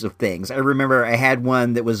shapes of things. I remember I had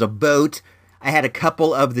one that was a boat. I had a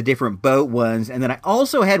couple of the different boat ones, and then I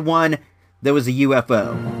also had one that was a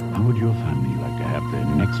UFO. How would your family like to have their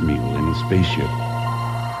next meal in a spaceship?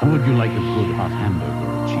 Or would you like a good hot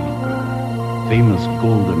hamburger or cheeseburger, famous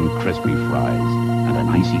golden crispy fries, and an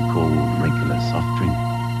icy cold regular soft drink?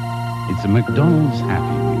 It's a McDonald's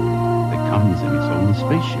Happy Meal that comes in its own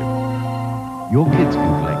spaceship. Your kids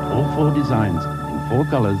can collect all 4 designs in 4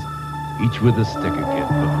 colors, each with a sticker kit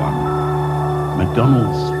for fun.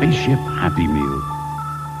 McDonald's Spaceship Happy Meal.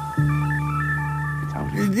 It's out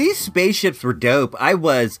here. These spaceships were dope. I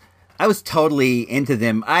was totally into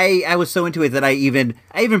them. I was so into it that I even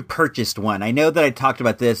purchased one. I know that I talked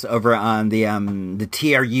about this over on the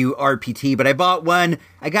TRU RPT, but I bought one.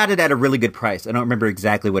 I got it at a really good price. I don't remember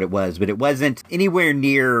exactly what it was, but it wasn't anywhere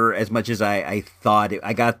near as much as I thought.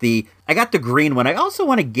 I got the green one. I also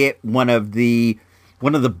want to get one of the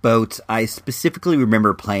boats. I specifically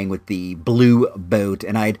remember playing with the blue boat,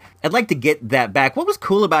 and I'd like to get that back. What was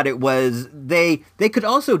cool about it was they could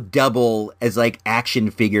also double as like action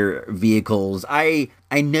figure vehicles. I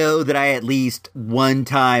know that I at least one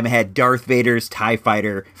time had Darth Vader's TIE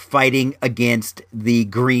Fighter fighting against the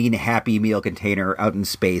green Happy Meal container out in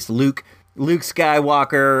space. Luke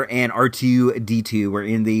Skywalker and R2-D2 were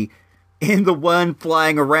in the one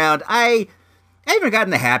flying around. I haven't gotten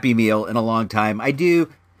the Happy Meal in a long time. I do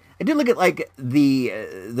look at like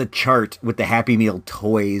the chart with the Happy Meal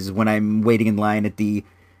toys when I'm waiting in line at the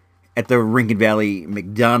Rincon Valley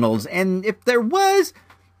McDonald's, and if there was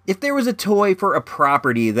a toy for a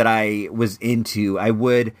property that I was into, I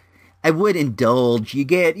would indulge. You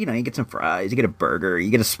get some fries, you get a burger, you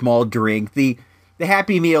get a small drink. The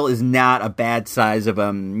Happy Meal is not a bad size of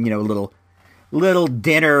little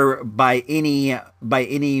dinner by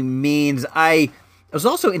any means. I was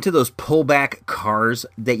also into those pullback cars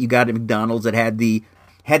that you got at McDonald's that had the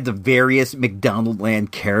various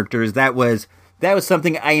McDonaldland characters. That was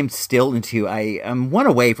something I am still into. I am one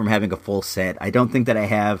away from having a full set. I don't think that I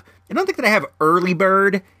have Early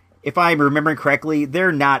Bird, if I'm remembering correctly.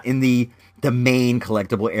 They're not in the main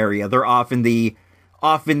collectible area. They're off in the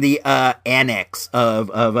annex of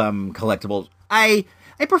collectibles. I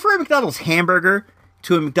prefer a McDonald's hamburger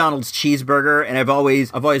to a McDonald's cheeseburger, and I've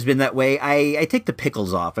always been that way. I take the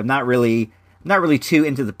pickles off. I'm not really too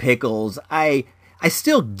into the pickles. I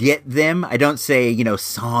still get them. I don't say,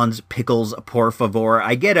 sans pickles, por favor.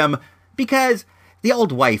 I get them because the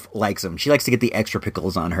old wife likes them. She likes to get the extra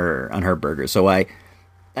pickles on her burger. So I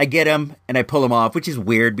get them and I pull them off, which is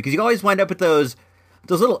weird because you always wind up with those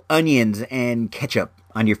little onions and ketchup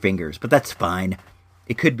on your fingers, but that's fine.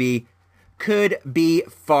 It could be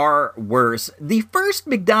far worse. The first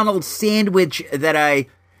McDonald's sandwich that I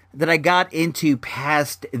got into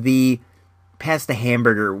past the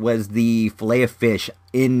hamburger was the filet of fish.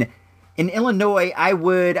 In Illinois, I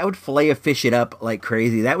would filet of fish it up like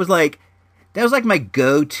crazy. That was like my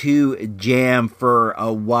go-to jam for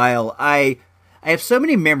a while. I I have so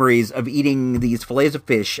many memories of eating these fillets of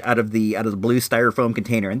fish out of the blue styrofoam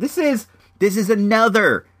container. And this is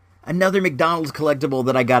another McDonald's collectible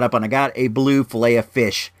that I got up on. I got a blue fillet of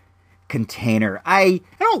fish container. I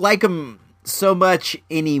don't like them so much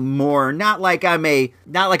anymore. Not like I'm a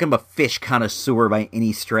fish connoisseur by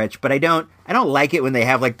any stretch, but I don't like it when they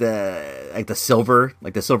have like the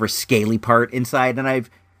silver scaly part inside. And I've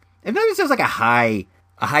noticed there's like a high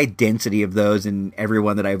density of those in every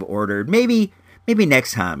one that I've ordered. Maybe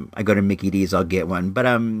next time I go to Mickey D's I'll get one, but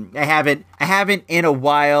I haven't in a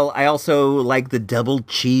while. I also like the double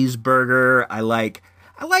cheeseburger. I like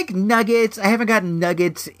nuggets. I haven't gotten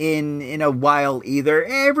nuggets in a while either.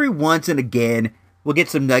 Every once and again, we'll get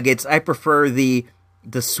some nuggets. I prefer the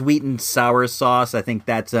sweet and sour sauce. I think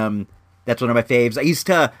that's one of my faves. I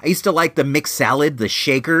used to like the mixed salad, the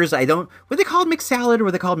shakers. Were they called mixed salad or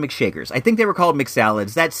were they called mixed shakers? I think they were called mixed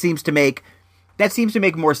salads. That seems to make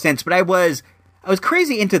more sense. But I was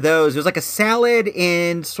crazy into those. It was like a salad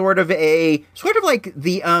in sort of like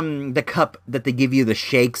the cup that they give you the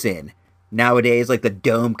shakes in nowadays, like the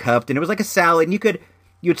dome cup, and it was like a salad, and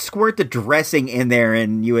you'd squirt the dressing in there,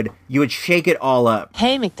 and you would shake it all up.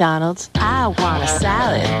 Hey, McDonald's, I want a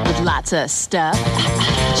salad with lots of stuff.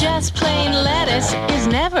 Just plain lettuce is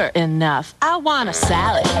never enough. I want a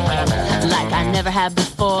salad like I never had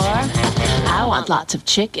before. I want lots of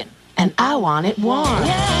chicken, and I want it warm.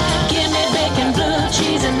 Yeah. Give me bacon, blue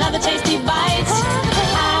cheese, and other tasty bites.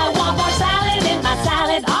 I want more salad in my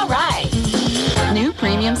salad, all right. New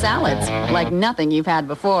premium salads, like nothing you've had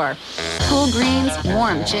before. Cool greens,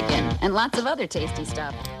 warm chicken, and lots of other tasty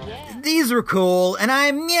stuff. These were cool, and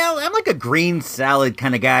I'm like a green salad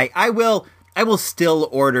kind of guy. I will still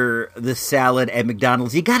order the salad at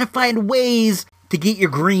McDonald's. You gotta find ways to get your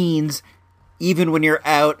greens, even when you're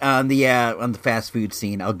out on the fast food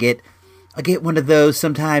scene. I'll get one of those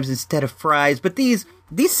sometimes instead of fries. But these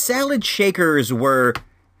salad shakers were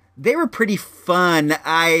pretty fun.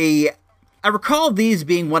 I recall these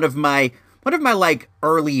being one of my like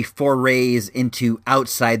early forays into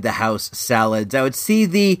outside the house salads. I would see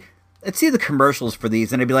the commercials for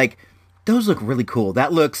these, and I'd be like, those look really cool.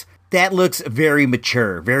 That looks very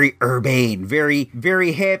mature, very urbane, very,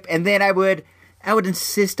 very hip. And then I would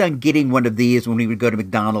insist on getting one of these when we would go to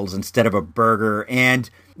McDonald's instead of a burger. And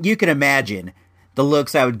you can imagine the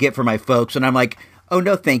looks I would get from my folks. And I'm like, oh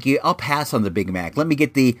no, thank you. I'll pass on the Big Mac. Let me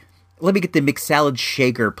get the McSalad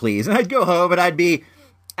shaker, please. And I'd go home and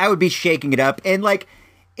I would be shaking it up. And like,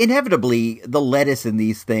 inevitably, the lettuce in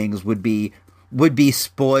these things would be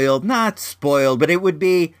spoiled. Not spoiled, but it would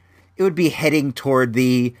be heading toward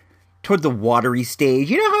the watery stage.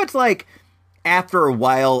 You know how it's like after a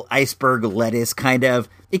while, iceberg lettuce kind of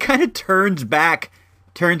turns back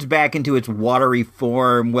into its watery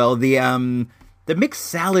form. Well, the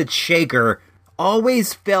McSalad shaker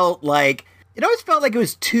always felt like it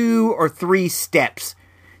was 2 or 3 steps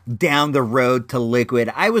down the road to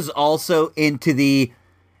liquid. I was also into the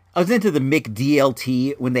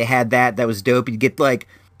McDLT when they had that. That was dope. You'd get like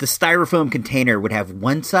the styrofoam container would have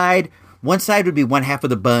one side. One side would be one half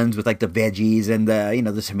of the buns with like the veggies and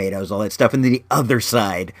the tomatoes, all that stuff, and then the other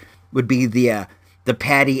side would be the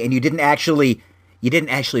patty. And you didn't actually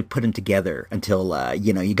put them together until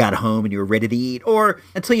you got home and you were ready to eat, or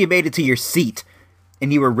until you made it to your seat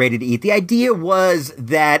and you were ready to eat. The idea was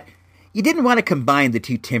that you didn't want to combine the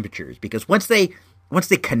two temperatures, because once they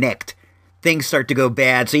connect, things start to go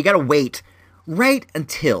bad. So you got to wait right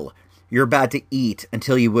until you're about to eat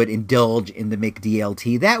until you would indulge in the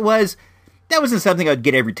McDLT. That wasn't something I would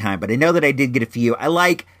get every time, but I know that I did get a few. I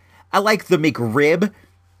like the McRib.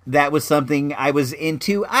 That was something I was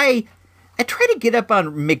into. I try to get up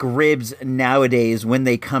on McRibs nowadays when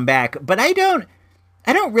they come back, but I don't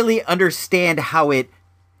really understand how it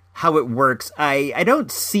works. I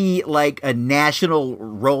don't see like a national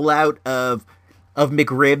rollout of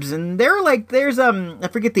McRibs, and there's I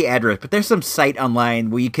forget the address, but there's some site online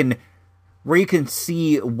where you can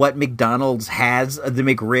see what McDonald's has of the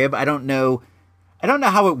McRib. I don't know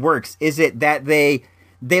how it works. Is it that they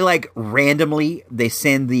like randomly they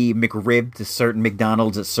send the McRib to certain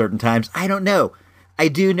McDonald's at certain times? I don't know. I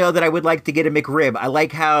do know that I would like to get a McRib. I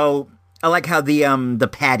like how the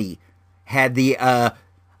patty had the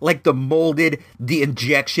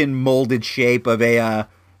injection molded shape of a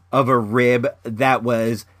rib. That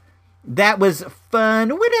was fun.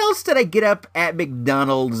 What else did I get up at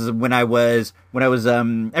McDonald's when I was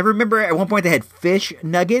I remember at one point they had fish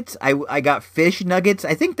nuggets. I got fish nuggets.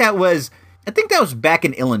 I think that was back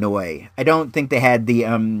in Illinois. I don't think they had the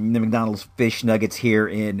McDonald's fish nuggets here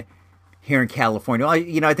in California.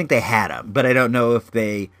 Well, I think they had them, but I don't know if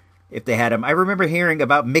they had them. I remember hearing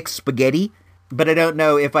about mixed spaghetti but I don't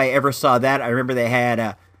know if I ever saw that. I remember they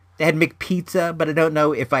had McPizza, but I don't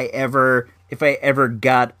know if I ever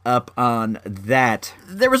got up on that.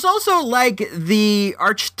 There was also like the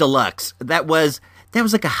Arch Deluxe. That was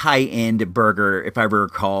like a high-end burger, if I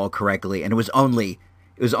recall correctly, and it was only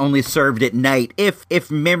served at night.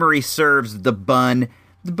 If memory serves, the bun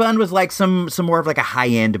was like some more of like a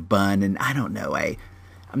high-end bun, and I don't know.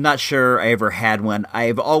 I'm not sure I ever had one.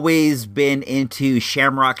 I've always been into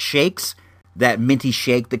Shamrock Shakes, that minty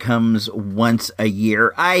shake that comes once a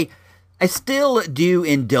year. I still do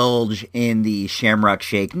indulge in the Shamrock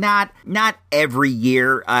Shake. Not every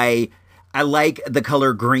year. I like the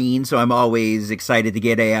color green, so I'm always excited to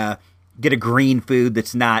get a green food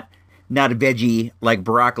that's not a veggie like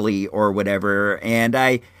broccoli or whatever. And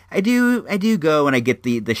I do go and I get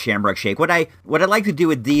the Shamrock Shake. What I like to do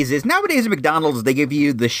with these is, nowadays at McDonald's they give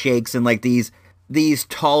you the shakes in like these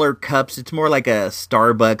taller cups. It's more like a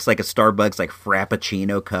Starbucks like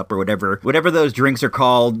Frappuccino cup or whatever those drinks are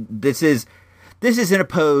called. This is in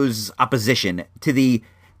opposition to the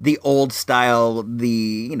old style,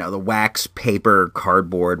 the wax paper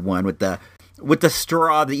cardboard one with the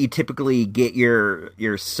straw that you typically get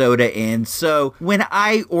your soda in. So when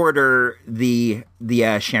I order the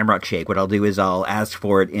Shamrock Shake, what I'll do is I'll ask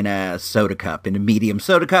for it in a soda cup, in a medium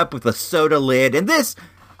soda cup with a soda lid, and this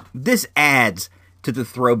adds to the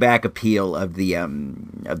throwback appeal of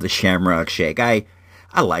the Shamrock Shake. I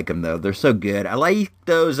like them though; they're so good. I like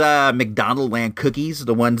those McDonald Land cookies,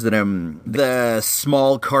 the ones that the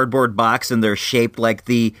small cardboard box, and they're shaped like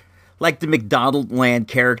the McDonald Land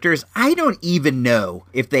characters. I don't even know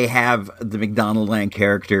if they have the McDonald Land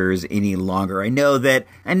characters any longer. I know that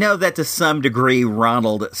to some degree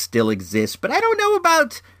Ronald still exists, but I don't know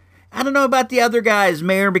about the other guys,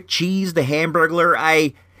 Mayor McCheese, the Hamburglar.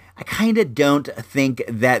 I kind of don't think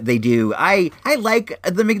that they do. I like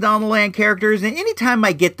the McDonald Land characters, and anytime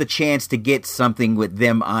I get the chance to get something with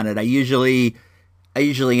them on it, I usually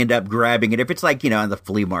end up grabbing it. If it's like, on the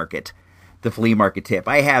flea market tip.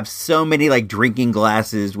 I have so many like drinking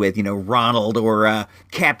glasses with, Ronald or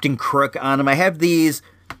Captain Crook on them. I have these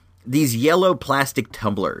yellow plastic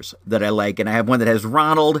tumblers that I like, and I have one that has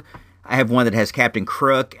Ronald. I have one that has Captain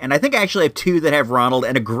Crook, and I think I actually have two that have Ronald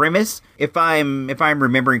and a Grimace. If I'm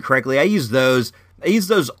remembering correctly, I use those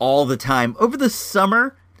all the time. Over the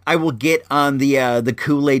summer, I will get on the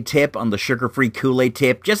Kool-Aid tip, on the sugar-free Kool-Aid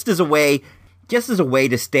tip, just as a way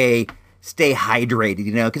to stay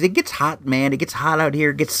hydrated, because it gets hot, man. It gets hot out here.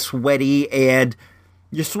 It gets sweaty, and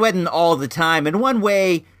you're sweating all the time. And one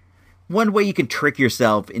way you can trick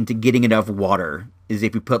yourself into getting enough water is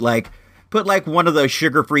if you put one of those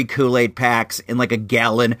sugar-free Kool-Aid packs in like a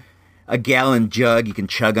gallon jug. You can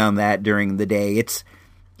chug on that during the day. It's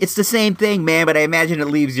the same thing, man, but I imagine it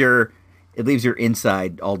leaves your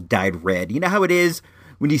inside all dyed red. You know how it is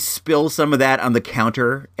when you spill some of that on the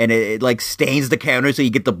counter and it like stains the counter so you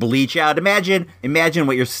get the bleach out? Imagine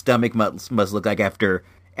what your stomach must look like after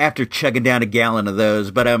chugging down a gallon of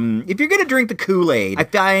those. But if you're going to drink the Kool-Aid, I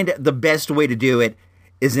find the best way to do it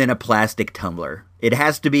is in a plastic tumbler. It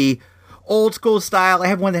has to be old school style. I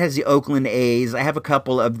have one that has the Oakland A's. I have a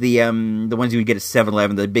couple of the ones you would get at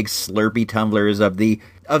 7-Eleven, the big Slurpee tumblers of the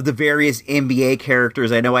various NBA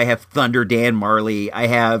characters. I know I have Thunder Dan Marley. I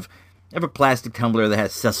have a plastic tumbler that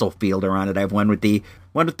has Cecil Fielder on it. I have one with the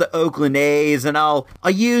Oakland A's, and I'll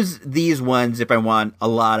use these ones if I want a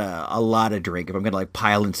lot of drink, if I'm gonna like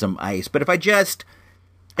pile in some ice. But if I just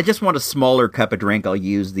want a smaller cup of drink, I'll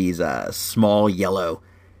use these small yellow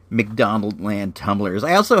McDonald Land tumblers.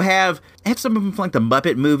 I also have some of them from like the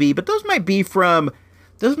Muppet movie, but those might be from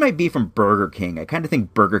Burger King. I kind of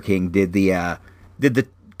think Burger King did the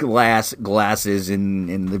glasses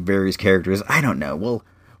in the various characters. I don't know.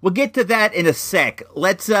 We'll get to that in a sec.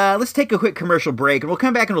 Let's take a quick commercial break, and we'll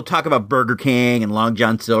come back and we'll talk about Burger King and Long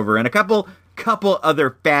John Silver and a couple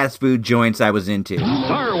other fast food joints I was into.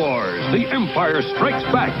 Star Wars: The Empire Strikes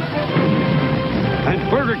Back.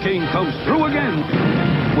 And Burger King comes through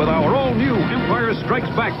again with our all-new Empire Strikes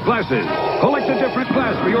Back glasses. Collect a different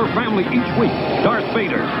glass for your family each week. Darth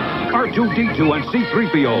Vader, R2-D2 and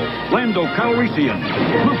C-3PO, Lando Calrissian,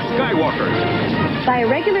 Luke Skywalker. Buy a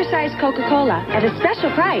regular-sized Coca-Cola at a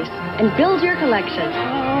special price and build your collection.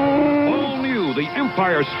 All new, the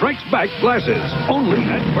Empire Strikes Back glasses, only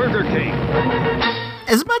at Burger King.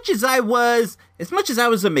 As much as I was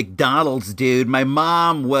a McDonald's dude, my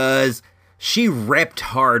mom she repped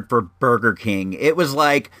hard for Burger King. It was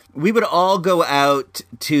like we would all go out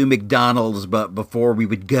to McDonald's, but before we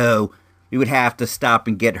would go, we would have to stop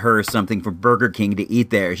and get her something from Burger King to eat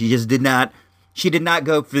there. She just did not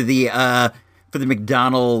go for the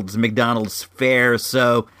McDonald's fare.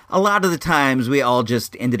 So a lot of the times we all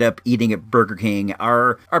just ended up eating at Burger King.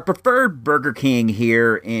 Our preferred Burger King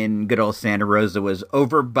here in good old Santa Rosa was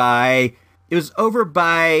over by,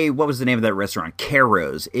 what was the name of that restaurant?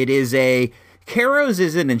 Caro's. Caro's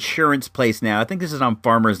is an insurance place now. I think this is on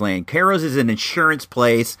Farmers Lane. Caro's is an insurance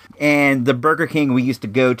place, and the Burger King we used to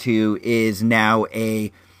go to is now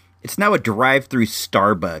it's now a drive-through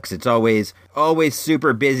Starbucks. It's always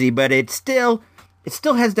super busy, but it still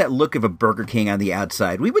has that look of a Burger King on the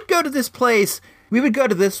outside. We would go to this place. We would go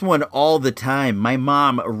to this one all the time. My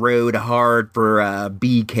mom rode hard for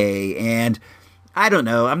BK, and I don't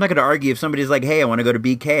know. I'm not going to argue if somebody's like, hey, I want to go to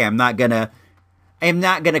BK. I am not going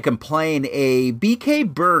to complain. A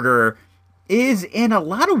BK burger is in a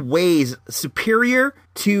lot of ways superior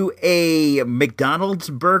to a McDonald's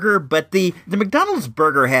burger, but the McDonald's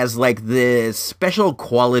burger has like this special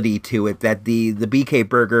quality to it that the BK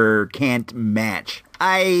burger can't match.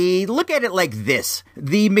 I look at it like this.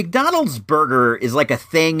 The McDonald's burger is like a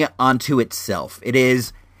thing unto itself. It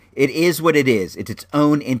is what it is. It's its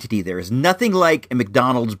own entity. There is nothing like a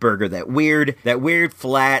McDonald's burger, that weird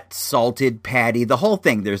flat salted patty, the whole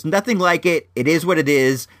thing. There's nothing like it. It is what it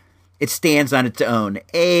is. It stands on its own.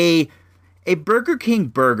 A Burger King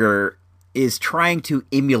burger is trying to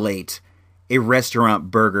emulate a restaurant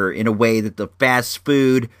burger in a way that the fast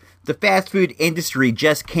food industry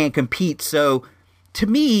just can't compete. So to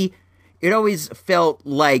me, it always felt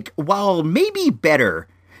like, while maybe better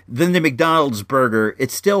than the McDonald's burger, it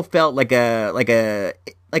still felt like a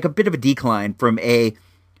bit of a decline from a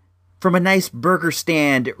nice burger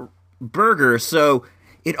stand burger. So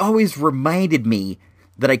it always reminded me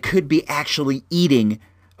that I could be actually eating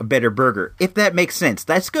a better burger, if that makes sense.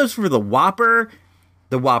 That goes for the Whopper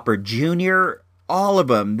Jr., all of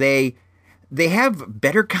them. They have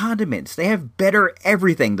better condiments. They have better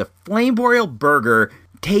everything. The Flame Broil burger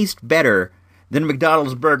tastes better than a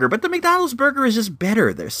McDonald's burger, but the McDonald's burger is just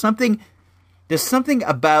better. There's something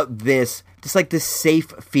about this, just like this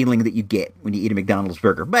safe feeling that you get when you eat a McDonald's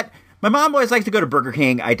burger. But my mom always liked to go to Burger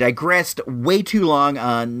King. I digressed way too long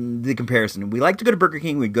on the comparison. We like to go to Burger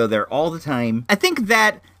King. We'd go there all the time. I think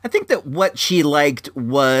that what she liked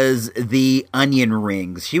was the onion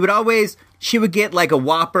rings. She would get like a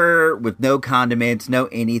Whopper with no condiments, no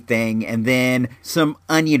anything, and then some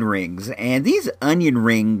onion rings. And these onion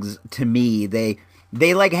rings, to me, they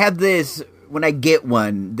like have this, when I get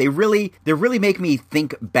one, they really make me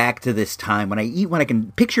think back to this time. When I eat one, I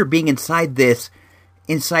can picture being inside this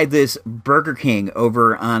Burger King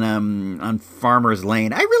over on Farmers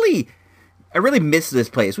Lane. I really miss this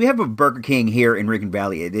place. We have a Burger King here in Rican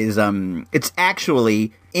Valley. It's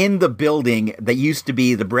actually in the building that used to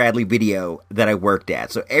be the Bradley Video that I worked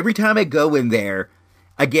at. So every time I go in there,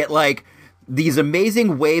 I get like these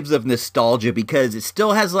amazing waves of nostalgia, because it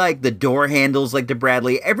still has like the door handles like the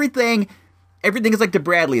Bradley. Everything is like the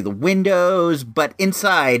Bradley, the windows, but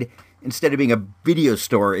inside, instead of being a video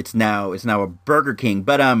store, it's now a Burger King.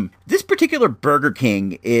 But this particular Burger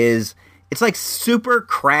King it's like super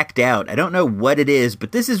cracked out. I don't know what it is,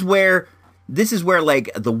 but this is where like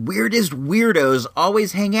the weirdest weirdos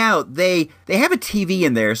always hang out. They have a TV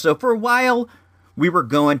in there. So for a while we were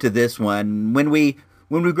going to this one. When we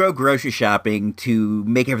go grocery shopping to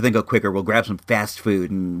make everything go quicker, we'll grab some fast food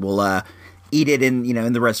and we'll eat it in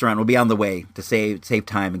the restaurant. We'll be on the way to save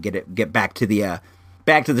time and get back to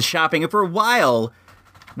the shopping. And for a while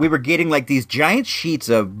we were getting like these giant sheets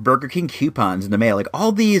of Burger King coupons in the mail, like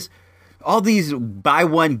all these buy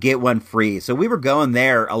one, get one free. So we were going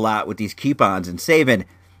there a lot with these coupons and saving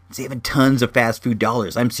tons of fast food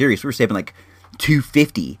dollars. I'm serious. We were saving like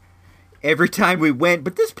 $2.50 every time we went.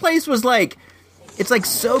 But this place was like, it's like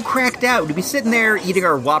so cracked out. We'd be sitting there eating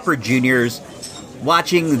our Whopper Juniors,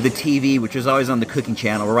 watching the TV, which was always on the cooking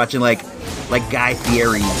channel. We're watching like Guy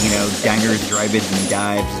Fieri, diners, drive-ins, and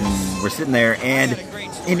dives. And we're sitting there, and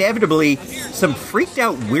inevitably, some freaked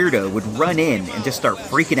out weirdo would run in and just start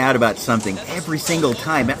freaking out about something every single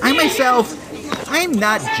time. And I'm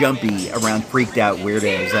not jumpy around freaked out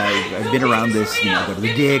weirdos. I've been around this, I go to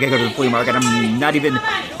the Dig, I go to the flea market. I'm not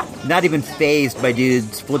even fazed by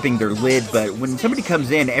dudes flipping their lid. But when somebody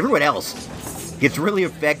comes in, everyone else gets really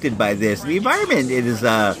affected by this. The environment is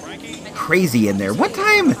crazy in there. One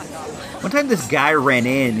time this guy ran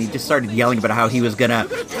in and he just started yelling about how he was gonna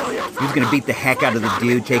beat the heck out of the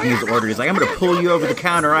dude taking his order. He's like, I'm gonna pull you over the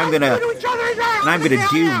counter. I'm gonna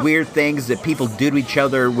do weird things that people do to each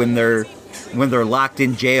other when they're locked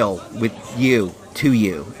in jail to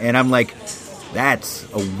you. And I'm like, that's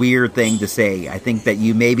a weird thing to say. I think that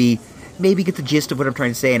you maybe get the gist of what I'm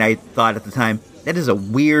trying to say. And I thought at the time, that is a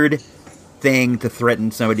weird thing to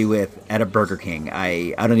threaten somebody with at a Burger King.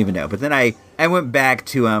 I don't even know. But then I went back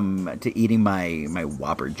to eating my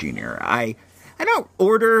Whopper Jr. I don't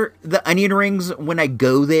order the onion rings when I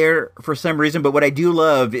go there for some reason, but what I do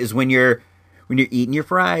love is when you're eating your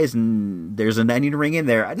fries and there's an onion ring in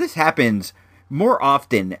there. This happens more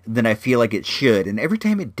often than I feel like it should, and every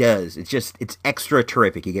time it does, it's extra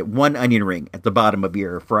terrific. You get one onion ring at the bottom of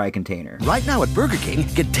your fry container. Right now at Burger King,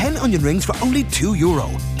 get 10 onion rings for only €2.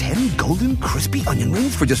 10 golden, crispy onion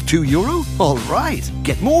rings for just €2? All right.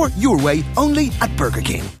 Get more your way only at Burger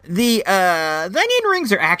King. The onion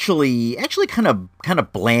rings are actually kind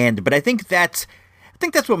of bland, but I think that's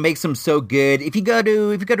what makes them so good. If you go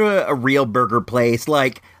to a real burger place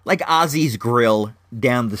like Ozzy's Grill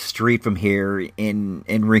down the street from here in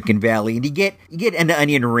Rincon Valley, and you get an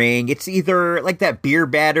onion ring, it's either like that beer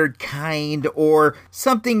battered kind or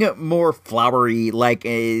something more floury like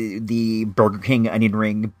the Burger King onion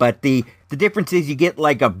ring. But the difference is you get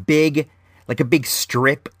like a big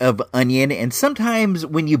strip of onion, and sometimes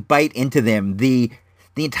when you bite into them, the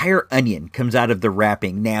entire onion comes out of the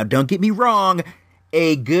wrapping. Now, don't get me wrong.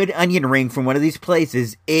 A good onion ring from one of these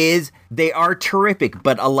places they are terrific,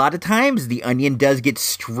 but a lot of times the onion does get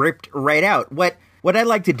stripped right out. What I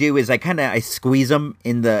like to do is I squeeze them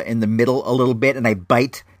in the middle a little bit, and I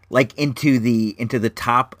bite like into the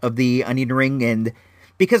top of the onion ring, and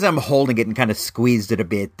because I'm holding it and kind of squeezed it a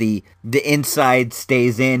bit, the inside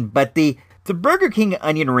stays in. But the Burger King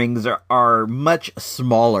onion rings are much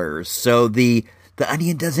smaller, so the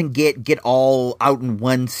onion doesn't get all out in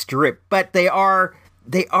one strip, but they are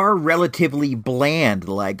relatively bland,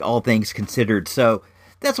 like all things considered. So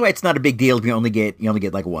that's why it's not a big deal if you only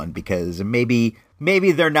get like one, because maybe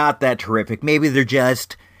they're not that terrific. Maybe they're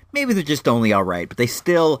just only all right, but they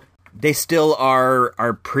still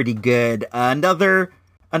are pretty good.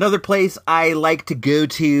 Another place I like to go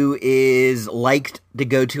to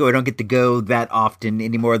I don't get to go that often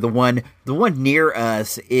anymore. The one near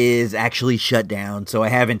us is actually shut down, so I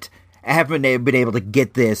haven't been able to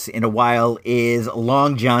get this in a while, is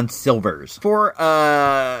Long John Silver's. For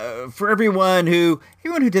everyone who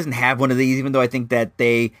doesn't have one of these, even though I think that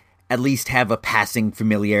they at least have a passing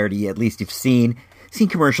familiarity, at least you've seen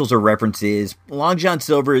commercials or references. Long John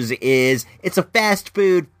Silver's it's a fast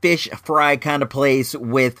food fish fry kind of place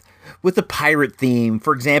with a pirate theme.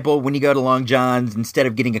 For example, when you go to Long John's, instead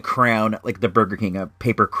of getting a crown like the Burger King, a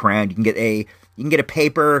paper crown, you can get a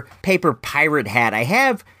paper pirate hat. I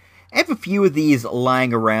have a few of these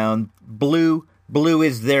lying around. Blue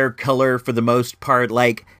is their color for the most part,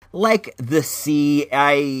 like the sea.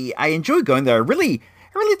 I enjoy going there. I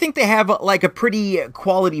really think they have like a pretty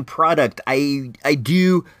quality product. I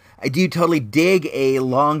do totally dig a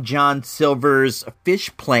Long John Silver's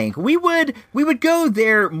fish plank. We would go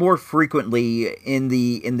there more frequently in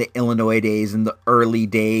the Illinois days, in the early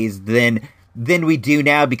days than we do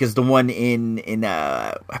now, because the one in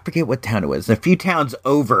I forget what town it was, a few towns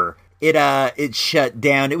over, it shut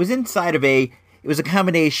down. It was inside of it was a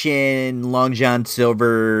combination Long John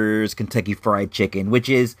Silver's Kentucky Fried Chicken, which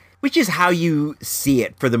is how you see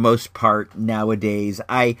it for the most part nowadays.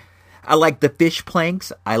 I like the fish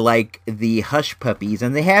planks. I like the hush puppies,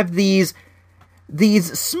 and they have these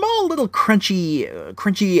small little crunchy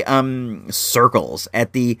circles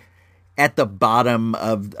at the bottom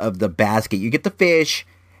of the basket. You get the fish,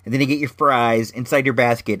 and then you get your fries inside your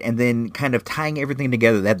basket, and then kind of tying everything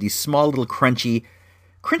together, they have these small little crunchy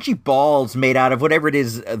balls made out of whatever it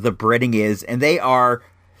is the breading is, and they are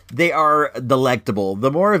delectable.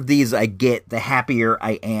 The more of these I get, the happier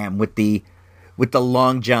I am with the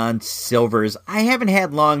Long John Silver's. I haven't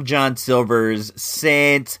had Long John Silver's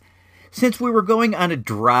since we were going on a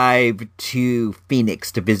drive to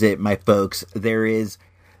Phoenix to visit my folks. There is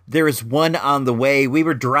one on the way. We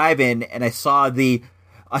were driving, and I saw the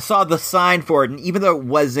sign for it, and even though it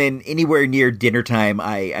wasn't anywhere near dinner time,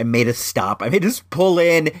 I made a stop. I made us pull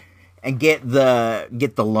in and get the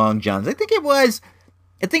Long Johns. I think it was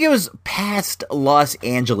past Los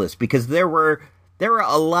Angeles, because there were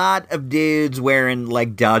a lot of dudes wearing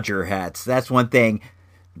like Dodger hats. That's one thing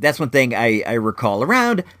I recall.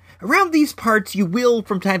 Around these parts, you will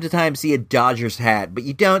from time to time see a Dodgers hat, but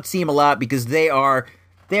you don't see them a lot because they are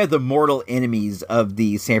the mortal enemies of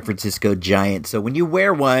the San Francisco Giants. So when you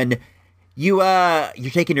wear one, you're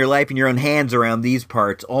taking your life in your own hands around these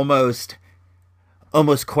parts. Almost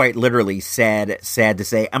quite literally. Sad to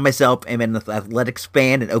say. I myself am an athletics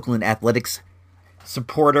fan, an Oakland Athletics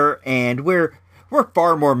supporter, and we're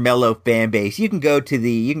far more mellow fan base. You can go to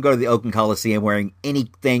the Oakland Coliseum wearing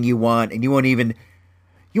anything you want, and you won't even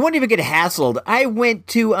get hassled. I went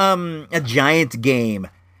to a Giants game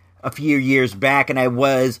a few years back, and I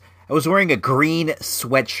was wearing a green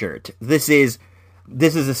sweatshirt. This is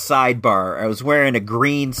a sidebar. I was wearing a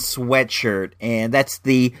green sweatshirt, and that's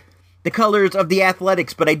the colors of the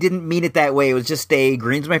Athletics, but I didn't mean it that way. It was just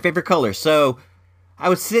green's my favorite color. So I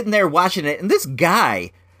was sitting there watching it, and this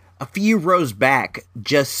guy, a few rows back,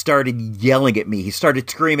 just started yelling at me. He started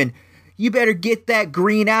screaming, "You better get that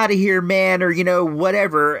green out of here, man," or,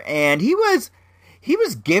 whatever. And he was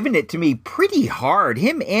giving it to me pretty hard,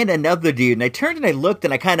 him and another dude. And I turned and I looked,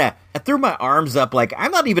 and I threw my arms up like,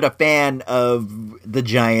 I'm not even a fan of the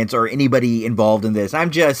Giants or anybody involved in this.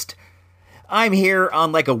 I'm here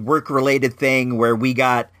on like a work-related thing where we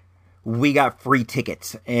got free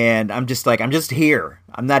tickets, and I'm just here.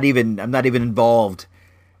 I'm not even involved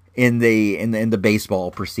in the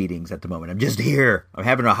baseball proceedings at the moment. I'm just here. I'm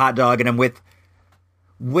having a hot dog, and I'm with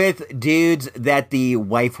dudes that the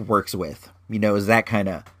wife works with. Is that kind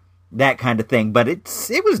of thing. But it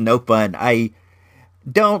was no fun. I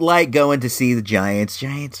don't like going to see the Giants.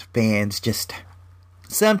 Giants fans just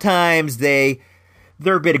sometimes they're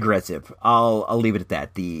a bit aggressive. I'll leave it at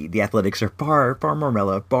that. The Athletics are far more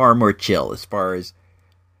mellow, far more chill as far as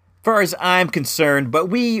I'm concerned. But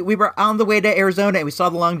we were on the way to Arizona, and we saw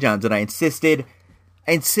the Long Johns, and I insisted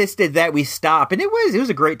that we stop, and it was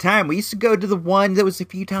a great time. We used to go to the one that was a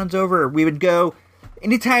few towns over. We would go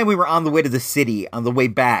anytime we were on the way to the city. On the way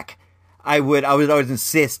back, I would always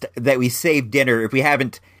insist that we save dinner. If we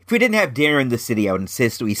didn't have dinner in the city, I would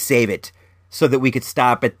insist we save it so that we could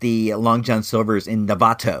stop at the Long John Silver's in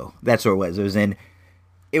Novato. That's where it was. It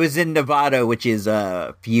was in Novato, which is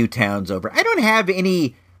a few towns over. I don't have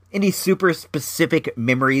any super specific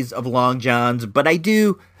memories of Long John's, but I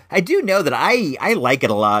do know that I like it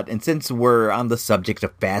a lot. And since we're on the subject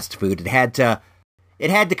of fast food, it had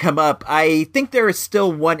to come up. I think there is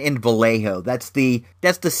still one in Vallejo. That's the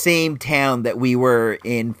same town that we were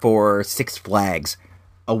in for Six Flags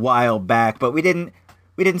a while back, but we didn't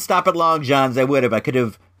stop at Long John's. I would have. I could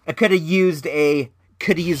have used a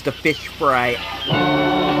fish fry.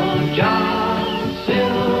 Long John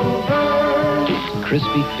Silver's.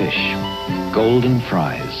 Crispy fish, golden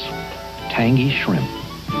fries, tangy shrimp,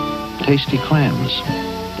 tasty clams,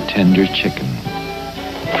 tender chicken,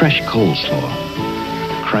 fresh coleslaw,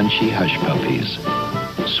 crunchy hush puppies,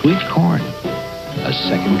 sweet corn, a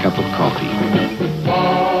second cup of coffee.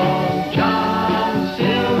 Long John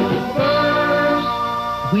Silver's.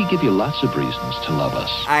 We give you lots of reasons to love us.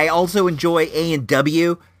 I also enjoy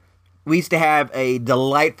A&W. We used to have a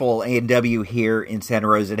delightful A&W here in Santa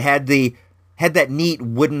Rosa. It had that neat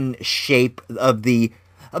wooden shape of the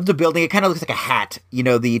building. It kind of looks like a hat,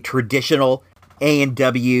 the traditional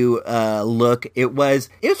A&W look. It was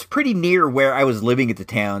pretty near where I was living at the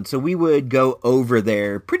town, so we would go over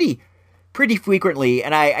there pretty frequently,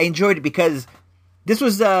 and I enjoyed it because this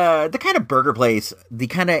was the kind of burger place, the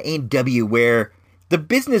kind of A&W where the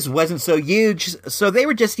business wasn't so huge, so they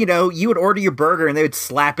were just, you would order your burger and they would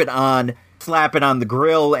slap it on the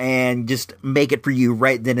grill and just make it for you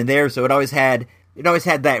right then and there. So it always had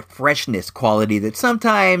that freshness quality that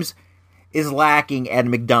sometimes is lacking at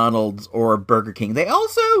McDonald's or Burger King. They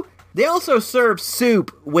also served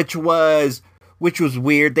soup, which was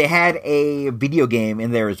weird. They had a video game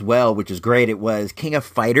in there as well, which was great. It was King of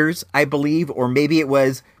Fighters, I believe, or maybe it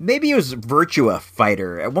was Virtua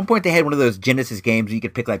Fighter. At one point they had one of those Genesis games where you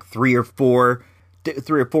could pick like three or four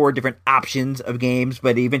different options of games,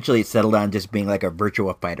 but eventually it settled on just being like a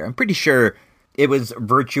Virtua Fighter. I'm pretty sure it was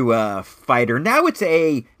Virtua Fighter. Now it's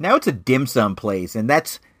a dim sum place, and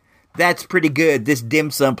that's pretty good. This dim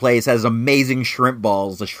sum place has amazing shrimp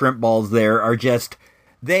balls. The shrimp balls there are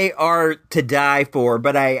they are to die for,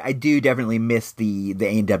 but I do definitely miss the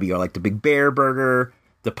A&W. I like the Big Bear Burger,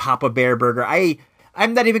 the Papa Bear Burger.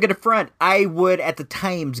 I'm not even going to front. I would at the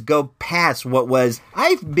times go past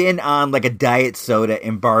I've been on like a diet soda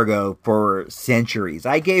embargo for centuries.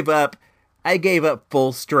 I gave up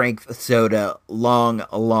full strength soda long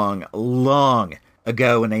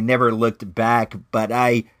ago, and I never looked back. But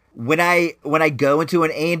when I go into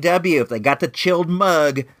an A&W, if they got the chilled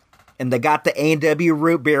mug and they got the A&W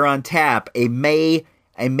root beer on tap, I may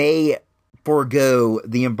forego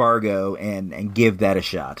the embargo and give that a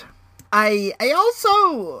shot. I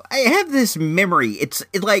have this memory. It's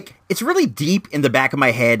really deep in the back of my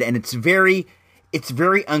head, and it's very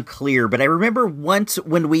unclear. But I remember once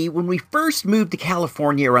when we first moved to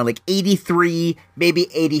California around like 83, maybe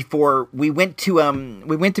 84, we went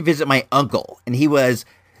to visit my uncle, and he was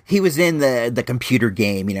in the computer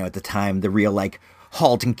game, at the time, the real like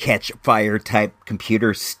halt and catch fire type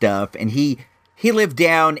computer stuff, and he lived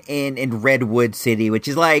down in Redwood City, which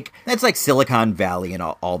is that's like Silicon Valley and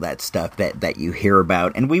all that stuff that you hear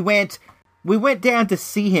about. And we went we went down to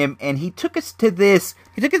see him, and he took us to this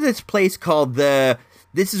place called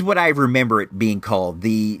this is what I remember it being called,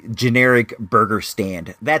 the generic burger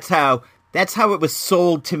stand. That's how it was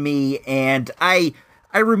sold to me, and I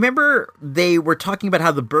remember they were talking about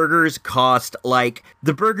how the burgers cost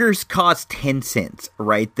 10 cents,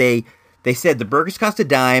 right? They said the burgers cost a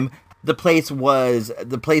dime. The place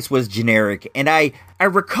was generic, and I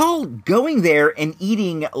recall going there and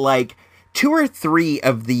eating like 2 or 3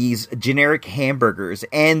 of these generic hamburgers,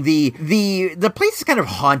 and the place has kind of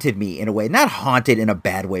haunted me in a way. Not haunted in a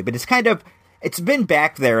bad way, but it's been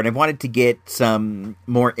back there, and I wanted to get some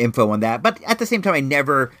more info on that. But at the same time, I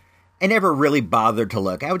never really bothered to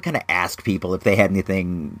look. I would kind of ask people if they had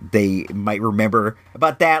anything they might remember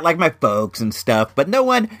about that, like my folks and stuff. But no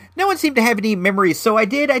one seemed to have any memories. So I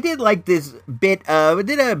did like this bit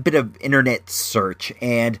of internet search,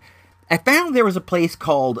 and I found there was a place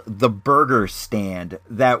called The Burger Stand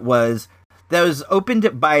that was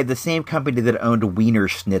opened by the same company that owned Wiener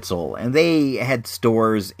Schnitzel, and they had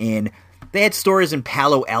stores in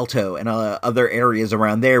Palo Alto and other areas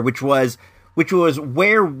around there, which was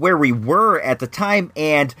where we were at the time.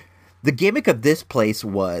 And the gimmick of this place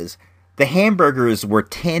was the hamburgers were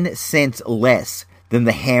 10 cents less than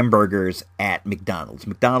the hamburgers at McDonald's.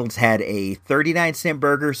 McDonald's had a 39-cent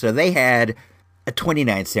burger, so they had a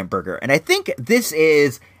 29-cent burger. And I think this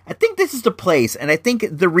is the place, and I think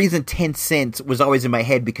the reason 10 cents was always in my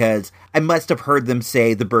head because I must have heard them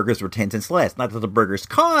say the burgers were 10 cents less. Not that the burgers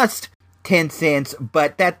cost 10 cents,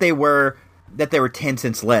 but that they were 10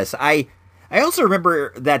 cents less. I also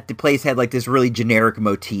remember that the place had like this really generic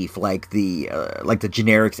motif, like the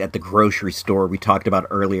generics at the grocery store we talked about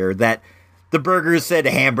earlier, that the burgers said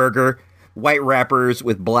hamburger, white wrappers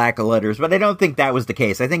with black letters, but I don't think that was the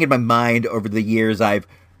case. I think in my mind over the years I've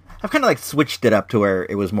kind of like switched it up to where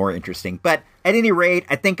it was more interesting. But at any rate,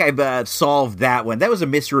 I think I've solved that one. That was a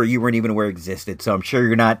mystery you weren't even aware existed, so I'm sure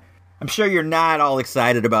you're not all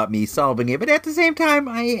excited about me solving it. But at the same time,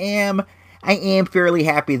 I am fairly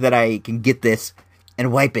happy that I can get this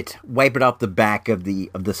and wipe it off the back of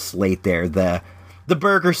the slate there. The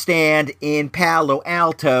Burger Stand in Palo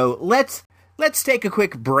Alto. Let's take a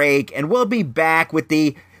quick break, and we'll be back with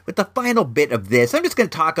the final bit of this. I'm just going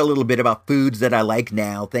to talk a little bit about foods that I like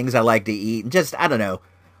now, things I like to eat, and just, I don't know.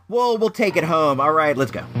 We'll take it home. All right,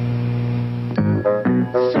 let's go.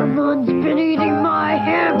 Someone's been eating my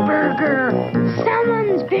hamburger.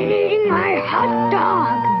 Someone's been eating my hot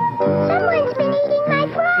dog. Someone's been eating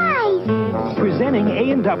my fries. Presenting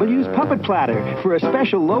A&W's Puppet Platter. For a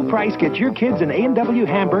special low price, get your kids an A&W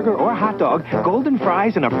hamburger or hot dog, golden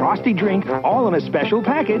fries, and a frosty drink, all in a special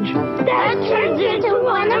package. That turns into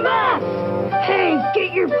one of us. Hey,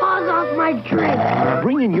 get your paws off my drink.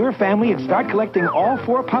 Bring in your family and start collecting all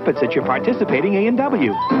 4 puppets at your participating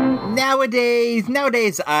A&W.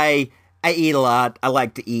 Nowadays, I eat a lot. I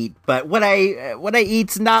like to eat, but what I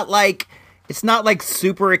eat's not like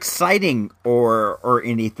super exciting or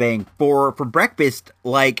anything. For breakfast,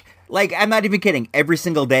 like I'm not even kidding. Every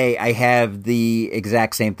single day I have the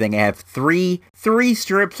exact same thing. I have three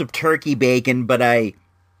strips of turkey bacon, but I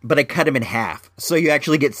cut them in half. So you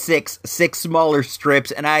actually get six smaller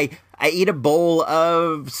strips, and I eat a bowl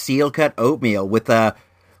of seal cut oatmeal with a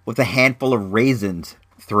handful of raisins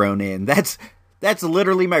thrown in. That's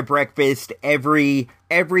literally my breakfast every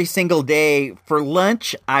single day. For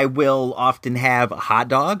lunch, I will often have a hot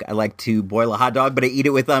dog. I like to boil a hot dog, but I eat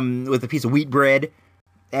it with a piece of wheat bread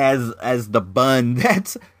as the bun.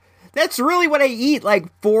 That's really what I eat, like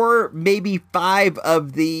 4, maybe 5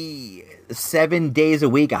 of the 7 days a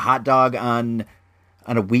week, a hot dog on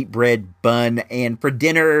a wheat bread bun. And for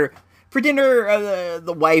dinner,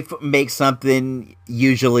 the wife makes something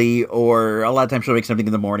usually, or a lot of times she'll make something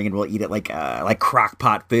in the morning, and we'll eat it like crock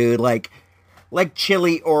pot food, like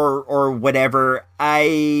chili or whatever.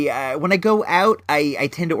 When I go out, I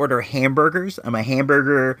tend to order hamburgers. I'm a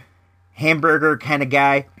hamburger kind of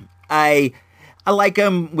guy. I like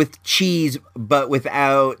them with cheese, but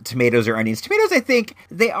without tomatoes or onions. Tomatoes, I think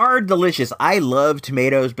they are delicious. I love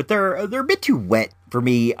tomatoes, but they're a bit too wet for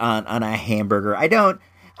me on a hamburger. I don't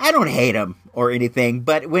hate them or anything,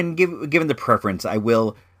 but when given the preference, I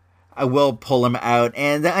will pull them out.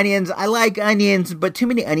 And the onions, I like onions, but too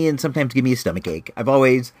many onions sometimes give me a stomachache. I've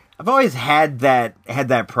always had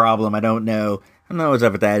that problem. I don't know what's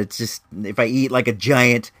up with that. It's just if I eat like a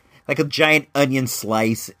giant onion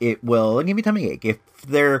slice, it will give me a tummy ache. If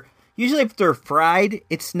they're Usually if they're fried,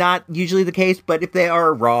 it's not usually the case, but if they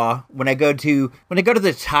are raw, when I go to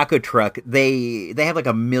the taco truck, they have like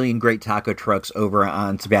a million great taco trucks over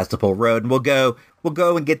on Sebastopol Road, and we'll go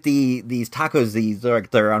and get these tacos.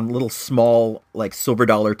 They're on little small like silver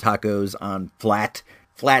dollar tacos on flat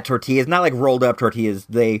tortillas, not like rolled up tortillas.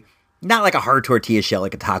 Not like a hard tortilla shell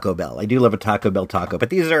like a Taco Bell. I do love a Taco Bell taco, but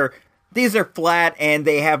these are flat, and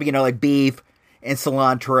they have, like beef and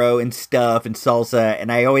cilantro and stuff and salsa,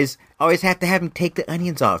 and I always have to have them take the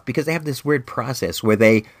onions off because they have this weird process where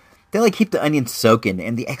they like keep the onions soaking,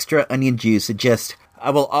 and the extra onion juice, I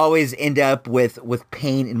will always end up with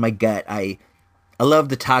pain in my gut. I love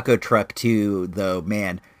the taco truck too, though,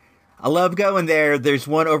 man. I love going there. There's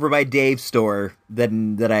one over by Dave's store that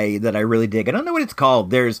I really dig. I don't know what it's called.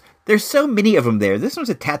 There's so many of them there. This one's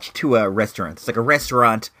attached to a restaurant. It's like a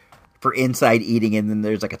restaurant for inside eating, and then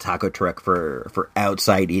there's like a taco truck for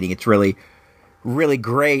outside eating. It's really, really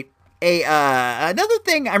great. Another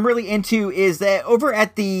thing I'm really into is that over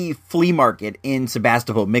at the flea market in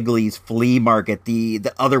Sebastopol, Migli's Flea Market, the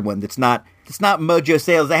other one that's not Mojo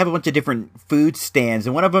Sales, they have a bunch of different food stands,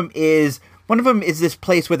 and one of them is this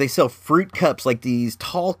place where they sell fruit cups, like these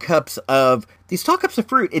tall cups of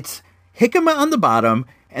fruit. It's jicama on the bottom,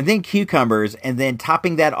 and then cucumbers, and then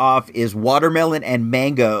topping that off is watermelon and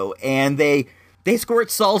mango, and they squirt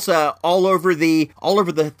salsa all over the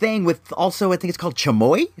thing with also, I think it's called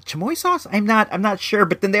chamoy sauce. I'm not sure,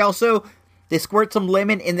 but then they squirt some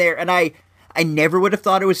lemon in there, and I never would have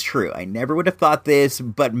thought it was true. I never would have thought this,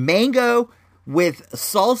 but mango with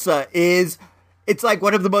salsa it's like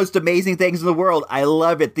one of the most amazing things in the world. I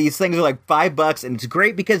love it. These things are like $5, and it's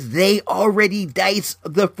great because they already dice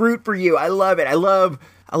the fruit for you. I love it. I love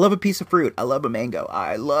a piece of fruit. I love a mango.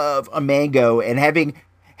 I love a mango, and having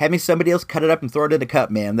somebody else cut it up and throw it in a cup,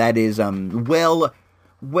 man, that is well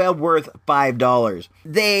worth $5.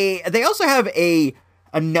 They also have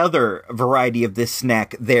another variety of this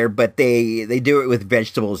snack there, but they do it with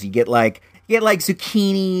vegetables. You get like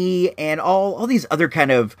zucchini and all these other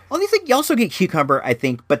all these things. You also get cucumber, I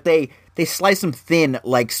think, but they slice them thin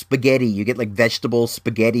like spaghetti. You get like vegetable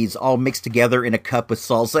spaghettis all mixed together in a cup with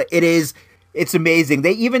salsa. It's amazing.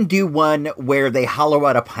 They even do one where they hollow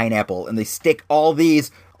out a pineapple and they stick all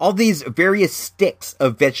these various sticks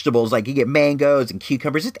of vegetables. Like you get mangoes and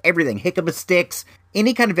cucumbers, just everything. Jicama sticks,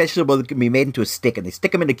 any kind of vegetable that can be made into a stick, and they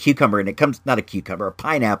stick them in a cucumber, and it comes, not a cucumber, a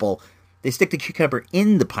pineapple. They stick the cucumber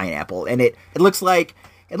in the pineapple, and it looks like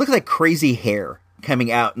crazy hair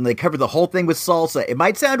coming out, and they cover the whole thing with salsa. It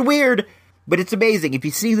might sound weird, but it's amazing. If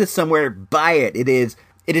you see this somewhere, buy it. It is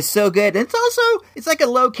so good. And it's like a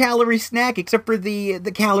low calorie snack, except for the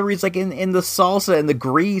calories like in the salsa and the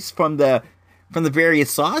grease from the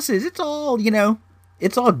various sauces. It's all,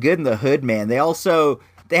 it's all good in the hood, man.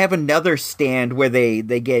 They have another stand where they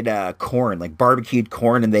get corn, like barbecued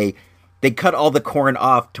corn, and they cut all the corn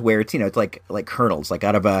off to where it's, it's like kernels, like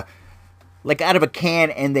out of a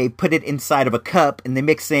can, and they put it inside of a cup, and they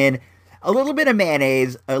mix in a little bit of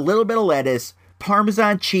mayonnaise, a little bit of lettuce,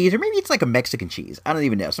 Parmesan cheese, or maybe it's like a Mexican cheese. I don't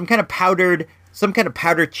even know. Some kind of powdered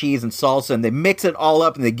cheese and salsa, and they mix it all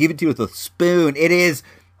up, and they give it to you with a spoon.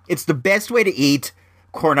 It's the best way to eat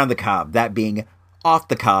corn on the cob, that being off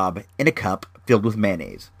the cob in a cup filled with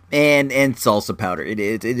mayonnaise. And salsa powder. It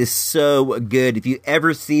is so good. If you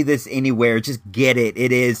ever see this anywhere, just get it.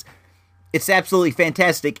 It's absolutely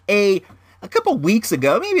fantastic. A couple weeks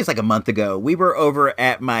ago, maybe it's like a month ago, we were over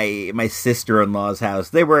at my sister-in-law's house.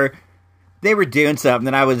 They were doing something,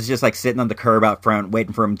 and I was just like sitting on the curb out front,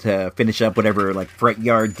 waiting for them to finish up whatever like front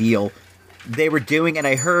yard deal they were doing, and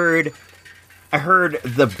I heard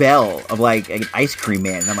the bell of like an ice cream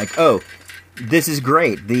man, and I'm like, oh, this is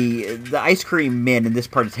great. The ice cream men in this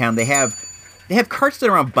part of town, they have carts that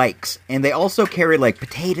are on bikes, and they also carry like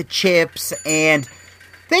potato chips and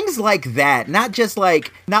things like that. Not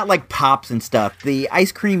like pops and stuff. The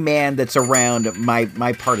ice cream man that's around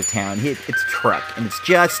my part of town, it's a truck, and it's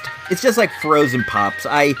just like frozen pops.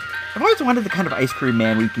 I've always wanted the kind of ice cream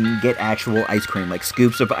man where you can get actual ice cream, like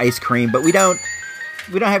scoops of ice cream, but we don't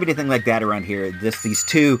have anything like that around here. These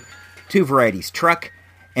two varieties, truck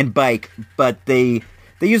and bike, but they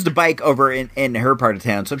use the bike over in her part of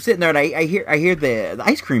town. So I'm sitting there, and I hear the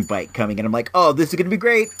ice cream bike coming, and I'm like, oh, this is gonna be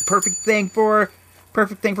great. Perfect thing for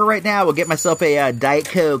right now. We'll get myself a Diet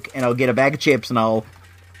Coke, and I'll get a bag of chips, and I'll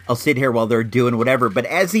sit here while they're doing whatever. But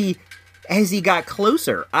as he got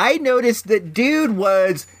closer, I noticed that dude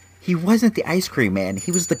he wasn't the ice cream man.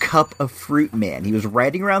 He was the cup of fruit man. He was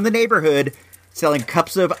riding around the neighborhood selling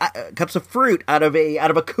cups of fruit out of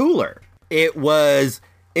a cooler. It was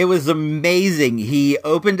It was amazing. He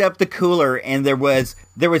opened up the cooler and there was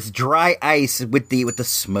dry ice with the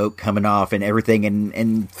smoke coming off and everything.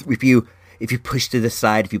 And if you push to the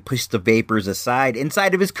side, if you push the vapors aside,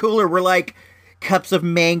 inside of his cooler were like cups of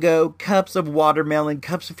mango, cups of watermelon,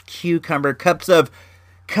 cups of cucumber, cups of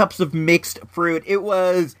mixed fruit. It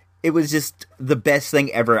was just the best thing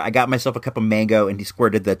ever. I got myself a cup of mango and he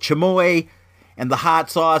squirted the chamoy and the hot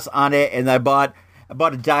sauce on it, and I bought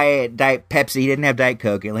a Diet Pepsi. He didn't have Diet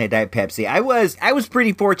Coke. He only had Diet Pepsi. I was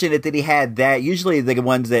pretty fortunate that he had that. Usually the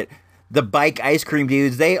ones that the bike ice cream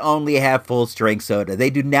dudes, they only have full strength soda. They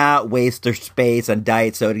do not waste their space on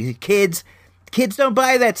diet soda. Kids don't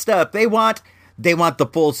buy that stuff. They want the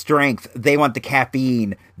full strength. They want the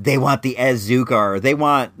caffeine. They want the Azucar. They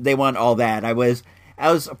want all that. I was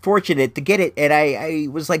fortunate to get it, and I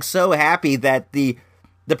was like so happy that the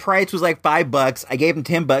price was like $5. I gave him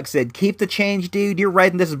 $10. Said, keep the change, dude. You're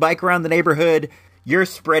riding this bike around the neighborhood. You're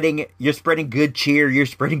spreading good cheer. You're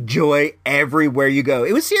spreading joy everywhere you go.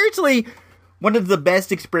 It was seriously one of the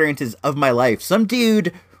best experiences of my life. Some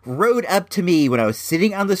dude rode up to me when I was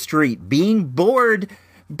sitting on the street, being bored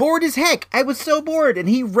as heck. I was so bored, and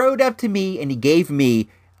he rode up to me and he gave me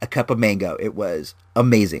a cup of mango. It was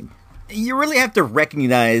amazing. You really have to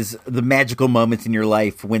recognize the magical moments in your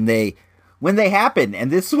life when they happen,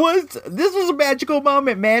 and this was a magical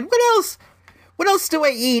moment, man. What else do I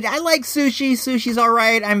eat? I like sushi. Sushi's all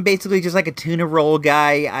right. I'm basically just like a tuna roll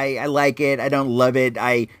guy. I like it. I don't love it.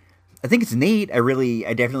 I think it's neat.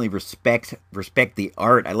 I definitely respect the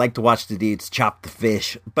art. I like to watch the dudes chop the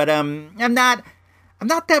fish, but I'm not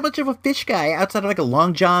that much of a fish guy outside of like a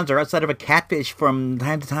Long John's or outside of a catfish from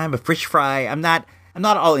time to time, a fish fry. I'm not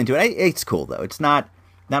all into it. It's cool though. It's not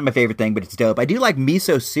my favorite thing, but it's dope. I do like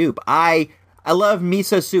miso soup. I love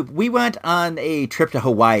miso soup. We went on a trip to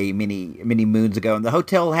Hawaii many moons ago, and the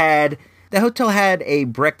hotel had a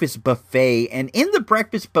breakfast buffet, and in the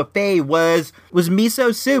breakfast buffet was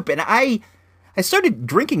miso soup, and I started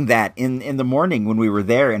drinking that in the morning when we were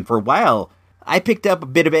there, and for a while I picked up a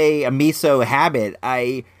bit of a miso habit.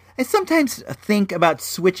 I sometimes think about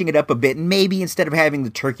switching it up a bit, and maybe instead of having the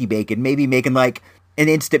turkey bacon, maybe making like an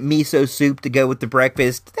instant miso soup to go with the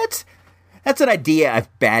breakfast. That's an idea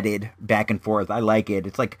I've batted back and forth. I like it.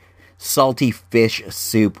 It's like salty fish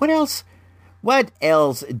soup. What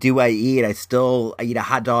else do I eat? I eat a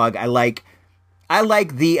hot dog. I like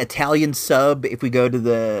the Italian sub. If we go to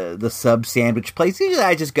the sub sandwich place, usually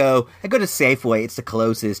I go to Safeway. It's the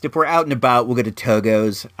closest. If we're out and about, we'll go to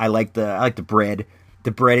Togo's. I like the bread.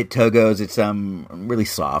 The bread at Togo's, it's really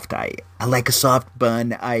soft. I like a soft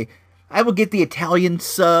bun. I will get the Italian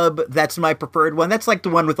sub. That's my preferred one. That's like the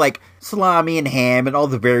one with like salami and ham and all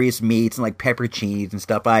the various meats and like pepperoncinis and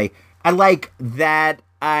stuff. I like that.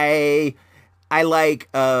 I like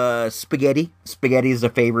spaghetti. Spaghetti is a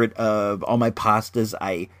favorite of all my pastas.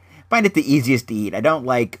 I find it the easiest to eat. I don't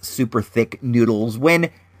like super thick noodles. When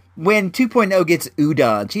 2.0 gets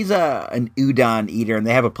udon, she's an udon eater, and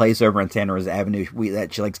they have a place over on Santa Rosa Avenue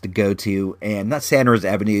that she likes to go to, and not Santa Rosa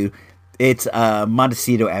Avenue. It's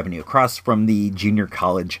Montecito Avenue, across from the junior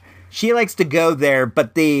college. She likes to go there,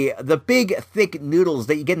 but the big, thick noodles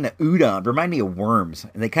that you get in the udon remind me of worms.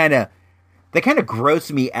 And they kind of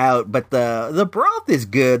gross me out, but the broth is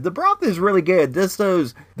good. The broth is really good. Just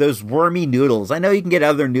those wormy noodles. I know you can get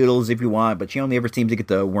other noodles if you want, but you only ever seem to get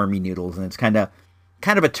the wormy noodles, and it's kind of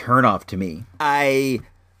a turnoff to me.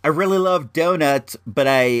 I really love donuts, but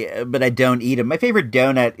I don't eat them. My favorite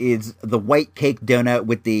donut is the white cake donut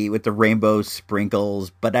with the rainbow sprinkles,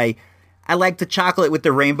 but I like the chocolate with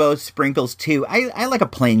the rainbow sprinkles too. I like a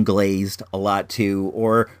plain glazed a lot too,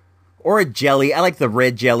 or a jelly. I like the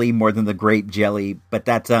red jelly more than the grape jelly, but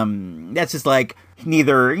that's just like it's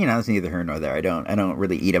neither here nor there. I don't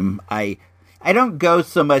really eat them. I don't go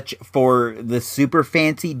so much for the super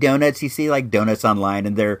fancy donuts. You see like donuts online,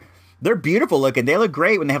 and they're beautiful looking. They look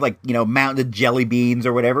great when they have like, mounted jelly beans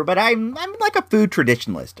or whatever, but I'm like a food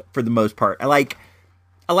traditionalist for the most part. I like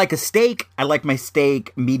a steak. I like my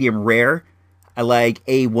steak medium rare. I like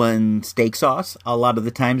A1 steak sauce. A lot of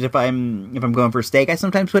the times if I'm going for a steak, I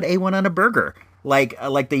sometimes put A1 on a burger. Like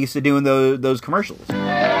they used to do in those commercials. Steak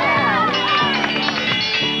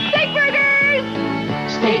burgers!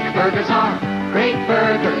 Steak burgers are great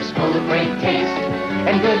burgers full of great taste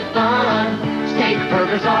and good fun. Steak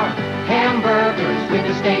burgers are hamburgers with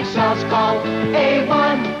the steak sauce called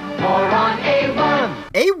A1. More on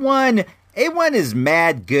A1. A1 is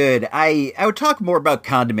mad good. I would talk more about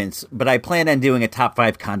condiments, but I plan on doing a top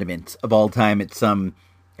 5 condiments of all time at some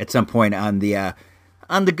point on the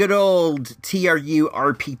good old TRU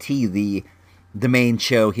RPT, the main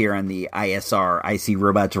show here on the ISR IC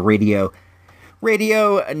Robots Radio.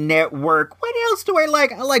 Radio Network. What else do I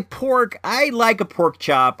like? I like pork. I like a pork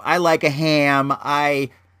chop. I like a ham. I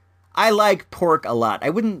like pork a lot. I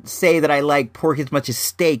wouldn't say that I like pork as much as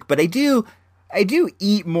steak, but I do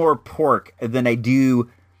eat more pork than I do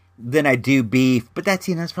beef. But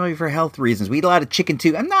that's probably for health reasons. We eat a lot of chicken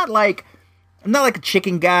too. I'm not like a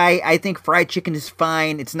chicken guy. I think fried chicken is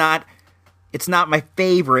fine. It's not my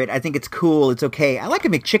favorite. I think it's cool. It's okay. I like a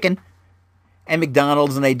McChicken and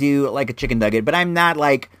McDonald's, and I do like a chicken nugget, but I'm not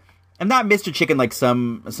Mr. Chicken like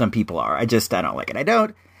some people are. I don't like it. I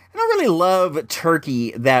don't really love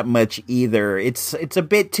turkey that much either. It's a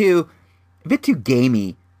bit too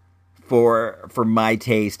gamey for my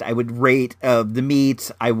taste. I would rate of the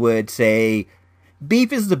meats, I would say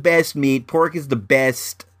beef is the best meat, pork is the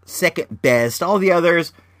best, second best. All the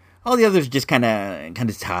others just kind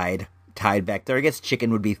of tied back there. I guess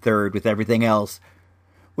chicken would be third with everything else.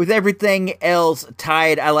 With everything else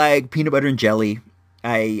tied, I like peanut butter and jelly.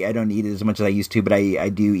 I don't eat it as much as I used to, but I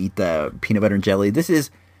do eat the peanut butter and jelly. This is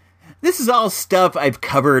all stuff I've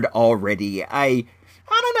covered already. I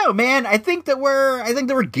don't know, man. I think that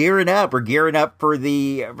we're gearing up. We're gearing up for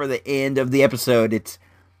the end of the episode. It's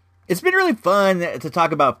been really fun to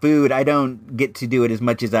talk about food. I don't get to do it as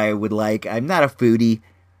much as I would like. I'm not a foodie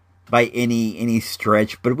by any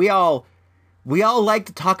stretch, but we all like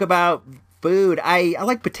to talk about food. I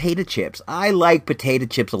like potato chips. I like potato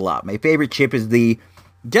chips a lot. My favorite chip is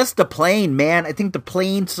just the plain, man. I think the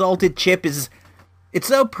plain salted chip it's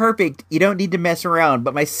so perfect. You don't need to mess around.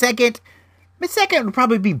 But my second would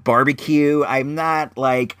probably be barbecue. I'm not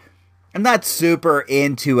super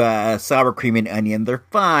into sour cream and onion. They're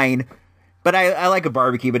fine, but I like a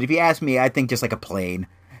barbecue. But if you ask me, I think just like a plain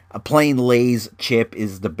Lay's chip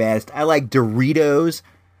is the best. I like Doritos.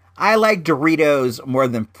 I like Doritos more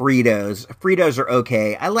than Fritos. Fritos are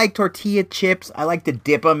okay. I like tortilla chips. I like to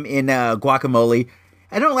dip them in guacamole.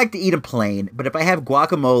 I don't like to eat them plain, but if I have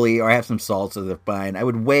guacamole or I have some salsa, they're fine. I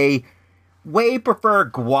would way prefer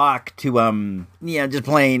guac to just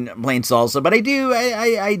plain salsa. But I do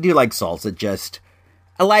like salsa.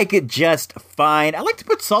 I like it just fine. I like to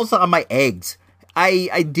put salsa on my eggs.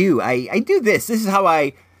 I do. I do this. This is how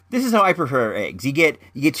I prefer eggs. You get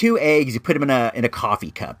 2 eggs, you put them in a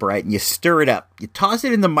coffee cup, right? And you stir it up. You toss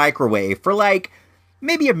it in the microwave for like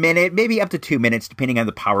maybe a minute, maybe up to 2 minutes, depending on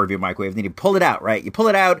the power of your microwave. Then you pull it out, right? You pull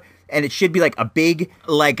it out, and it should be like a big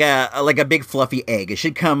fluffy egg. It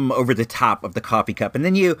should come over the top of the coffee cup, and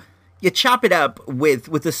then you chop it up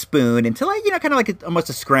with a spoon until kind of like almost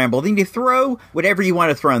a scramble. Then you throw whatever you want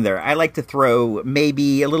to throw in there. I like to throw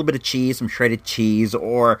maybe a little bit of cheese, some shredded cheese,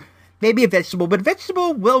 or maybe a vegetable, but a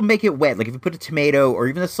vegetable will make it wet. Like if you put a tomato or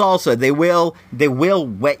even a salsa, they will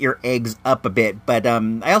wet your eggs up a bit. But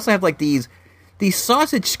I also have like these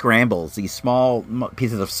sausage scrambles, these small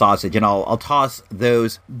pieces of sausage, and I'll toss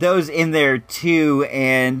those in there too,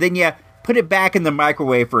 and then you put it back in the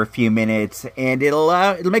microwave for a few minutes, and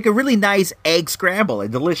it'll make a really nice egg scramble, a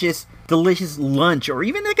delicious lunch, or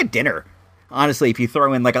even like a dinner. Honestly, if you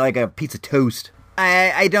throw in like a piece of toast.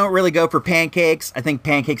 I don't really go for pancakes. I think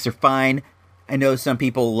pancakes are fine. I know some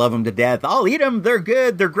people love them to death. I'll eat them. They're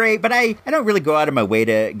good. They're great. But I don't really go out of my way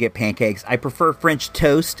to get pancakes. I prefer French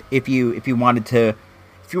toast. If you wanted to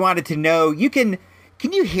know, can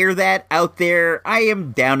you hear that out there? I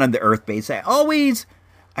am down on the earth base. I always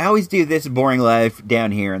do this boring life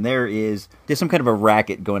down here, and there's some kind of a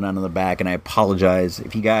racket going on in the back, and I apologize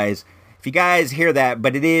if you guys hear that,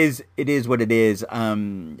 but it is what it is.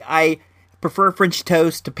 I prefer French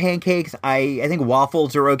toast to pancakes. I think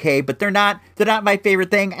waffles are okay, but they're not my favorite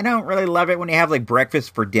thing. I don't really love it when you have like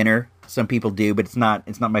breakfast for dinner. Some people do, but it's not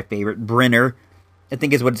my favorite. Brenner, I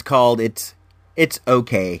think is what it's called. It's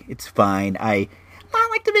okay. It's fine. I'm not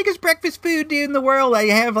like the biggest breakfast food dude in the world. I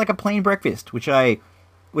have like a plain breakfast, which I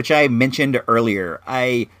mentioned earlier.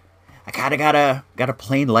 I kind of got a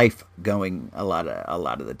plain life going a lot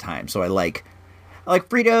of the time. So I like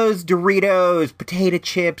Fritos, Doritos, potato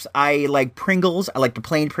chips. I like Pringles. I like the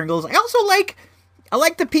plain Pringles. I also like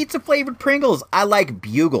the pizza flavored Pringles. I like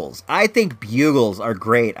Bugles. I think Bugles are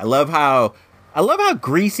great. I love how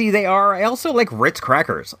greasy they are. I also like Ritz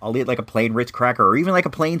crackers. I'll eat like a plain Ritz cracker, or even like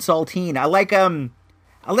a plain saltine. I like a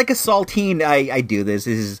saltine. I do this.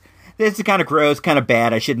 This is kind of gross, kind of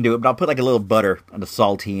bad. I shouldn't do it, but I'll put like a little butter on the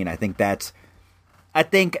saltine. I think that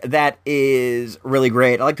is really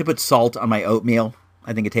great. I like to put salt on my oatmeal.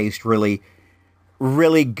 I think it tastes really,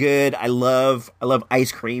 really good. I love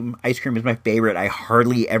ice cream. Ice cream is my favorite. I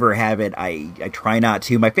hardly ever have it. I try not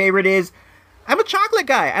to. My favorite is, I'm a chocolate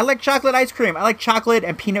guy. I like chocolate ice cream. I like chocolate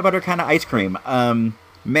and peanut butter kind of ice cream.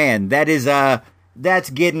 Man, that is That's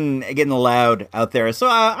getting loud out there. So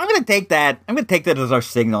I'm gonna take that. I'm gonna take that as our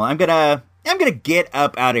signal. I'm gonna get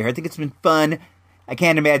up out of here. I think it's been fun. I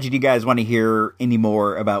can't imagine you guys want to hear any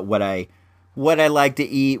more about what I like to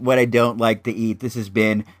eat, what I don't like to eat. This has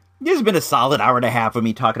been a solid hour and a half of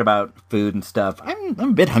me talking about food and stuff. I'm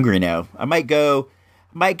a bit hungry now. I might go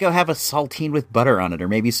have a saltine with butter on it, or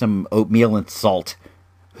maybe some oatmeal and salt.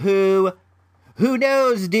 Who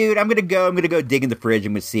knows, dude? I'm gonna go dig in the fridge.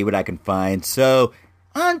 I'm gonna see what I can find. So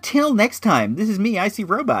until next time, this is me, Icy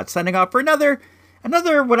Robot, signing off for another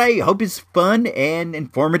what I hope is fun and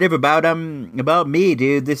informative about me,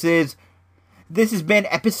 dude. This has been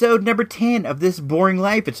episode number 10 of This Boring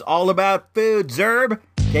Life. It's all about food. Zerb,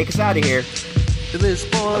 take us out of here. This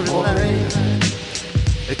boring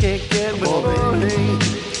life, I can't get much boring.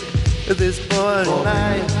 This boring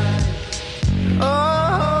life,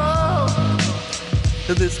 oh,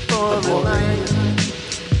 this boring life,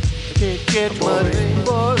 I can't get much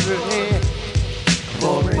boring.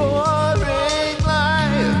 Boring life,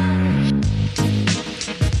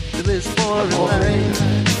 this boring life,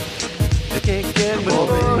 I can't get much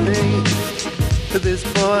boring. This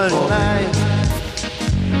boring life,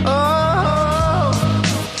 oh,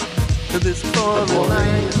 this boring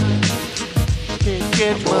life, can't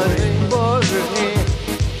get much boring.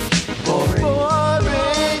 Boring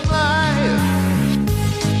life,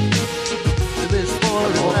 this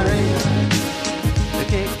boring life, I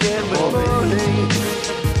can't get much boring.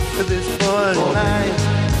 This boring life,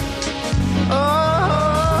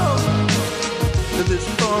 oh, this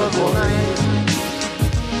boring life,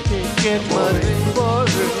 can't get much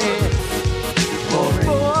boring. Boring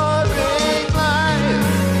life.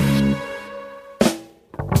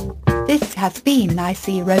 This has been an IC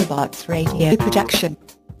Robots Radio production.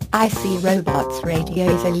 IC Robots Radio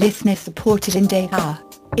is a listener-supported endeavor.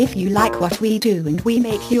 If you like what we do and we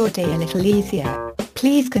make your day a little easier,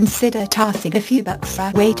 please consider tossing a few bucks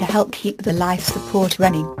our way to help keep the life support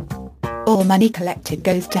running. All money collected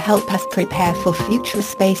goes to help us prepare for future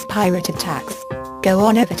space pirate attacks. Go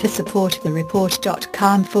on over to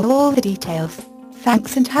supportthereport.com for all the details.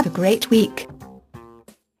 Thanks and have a great week.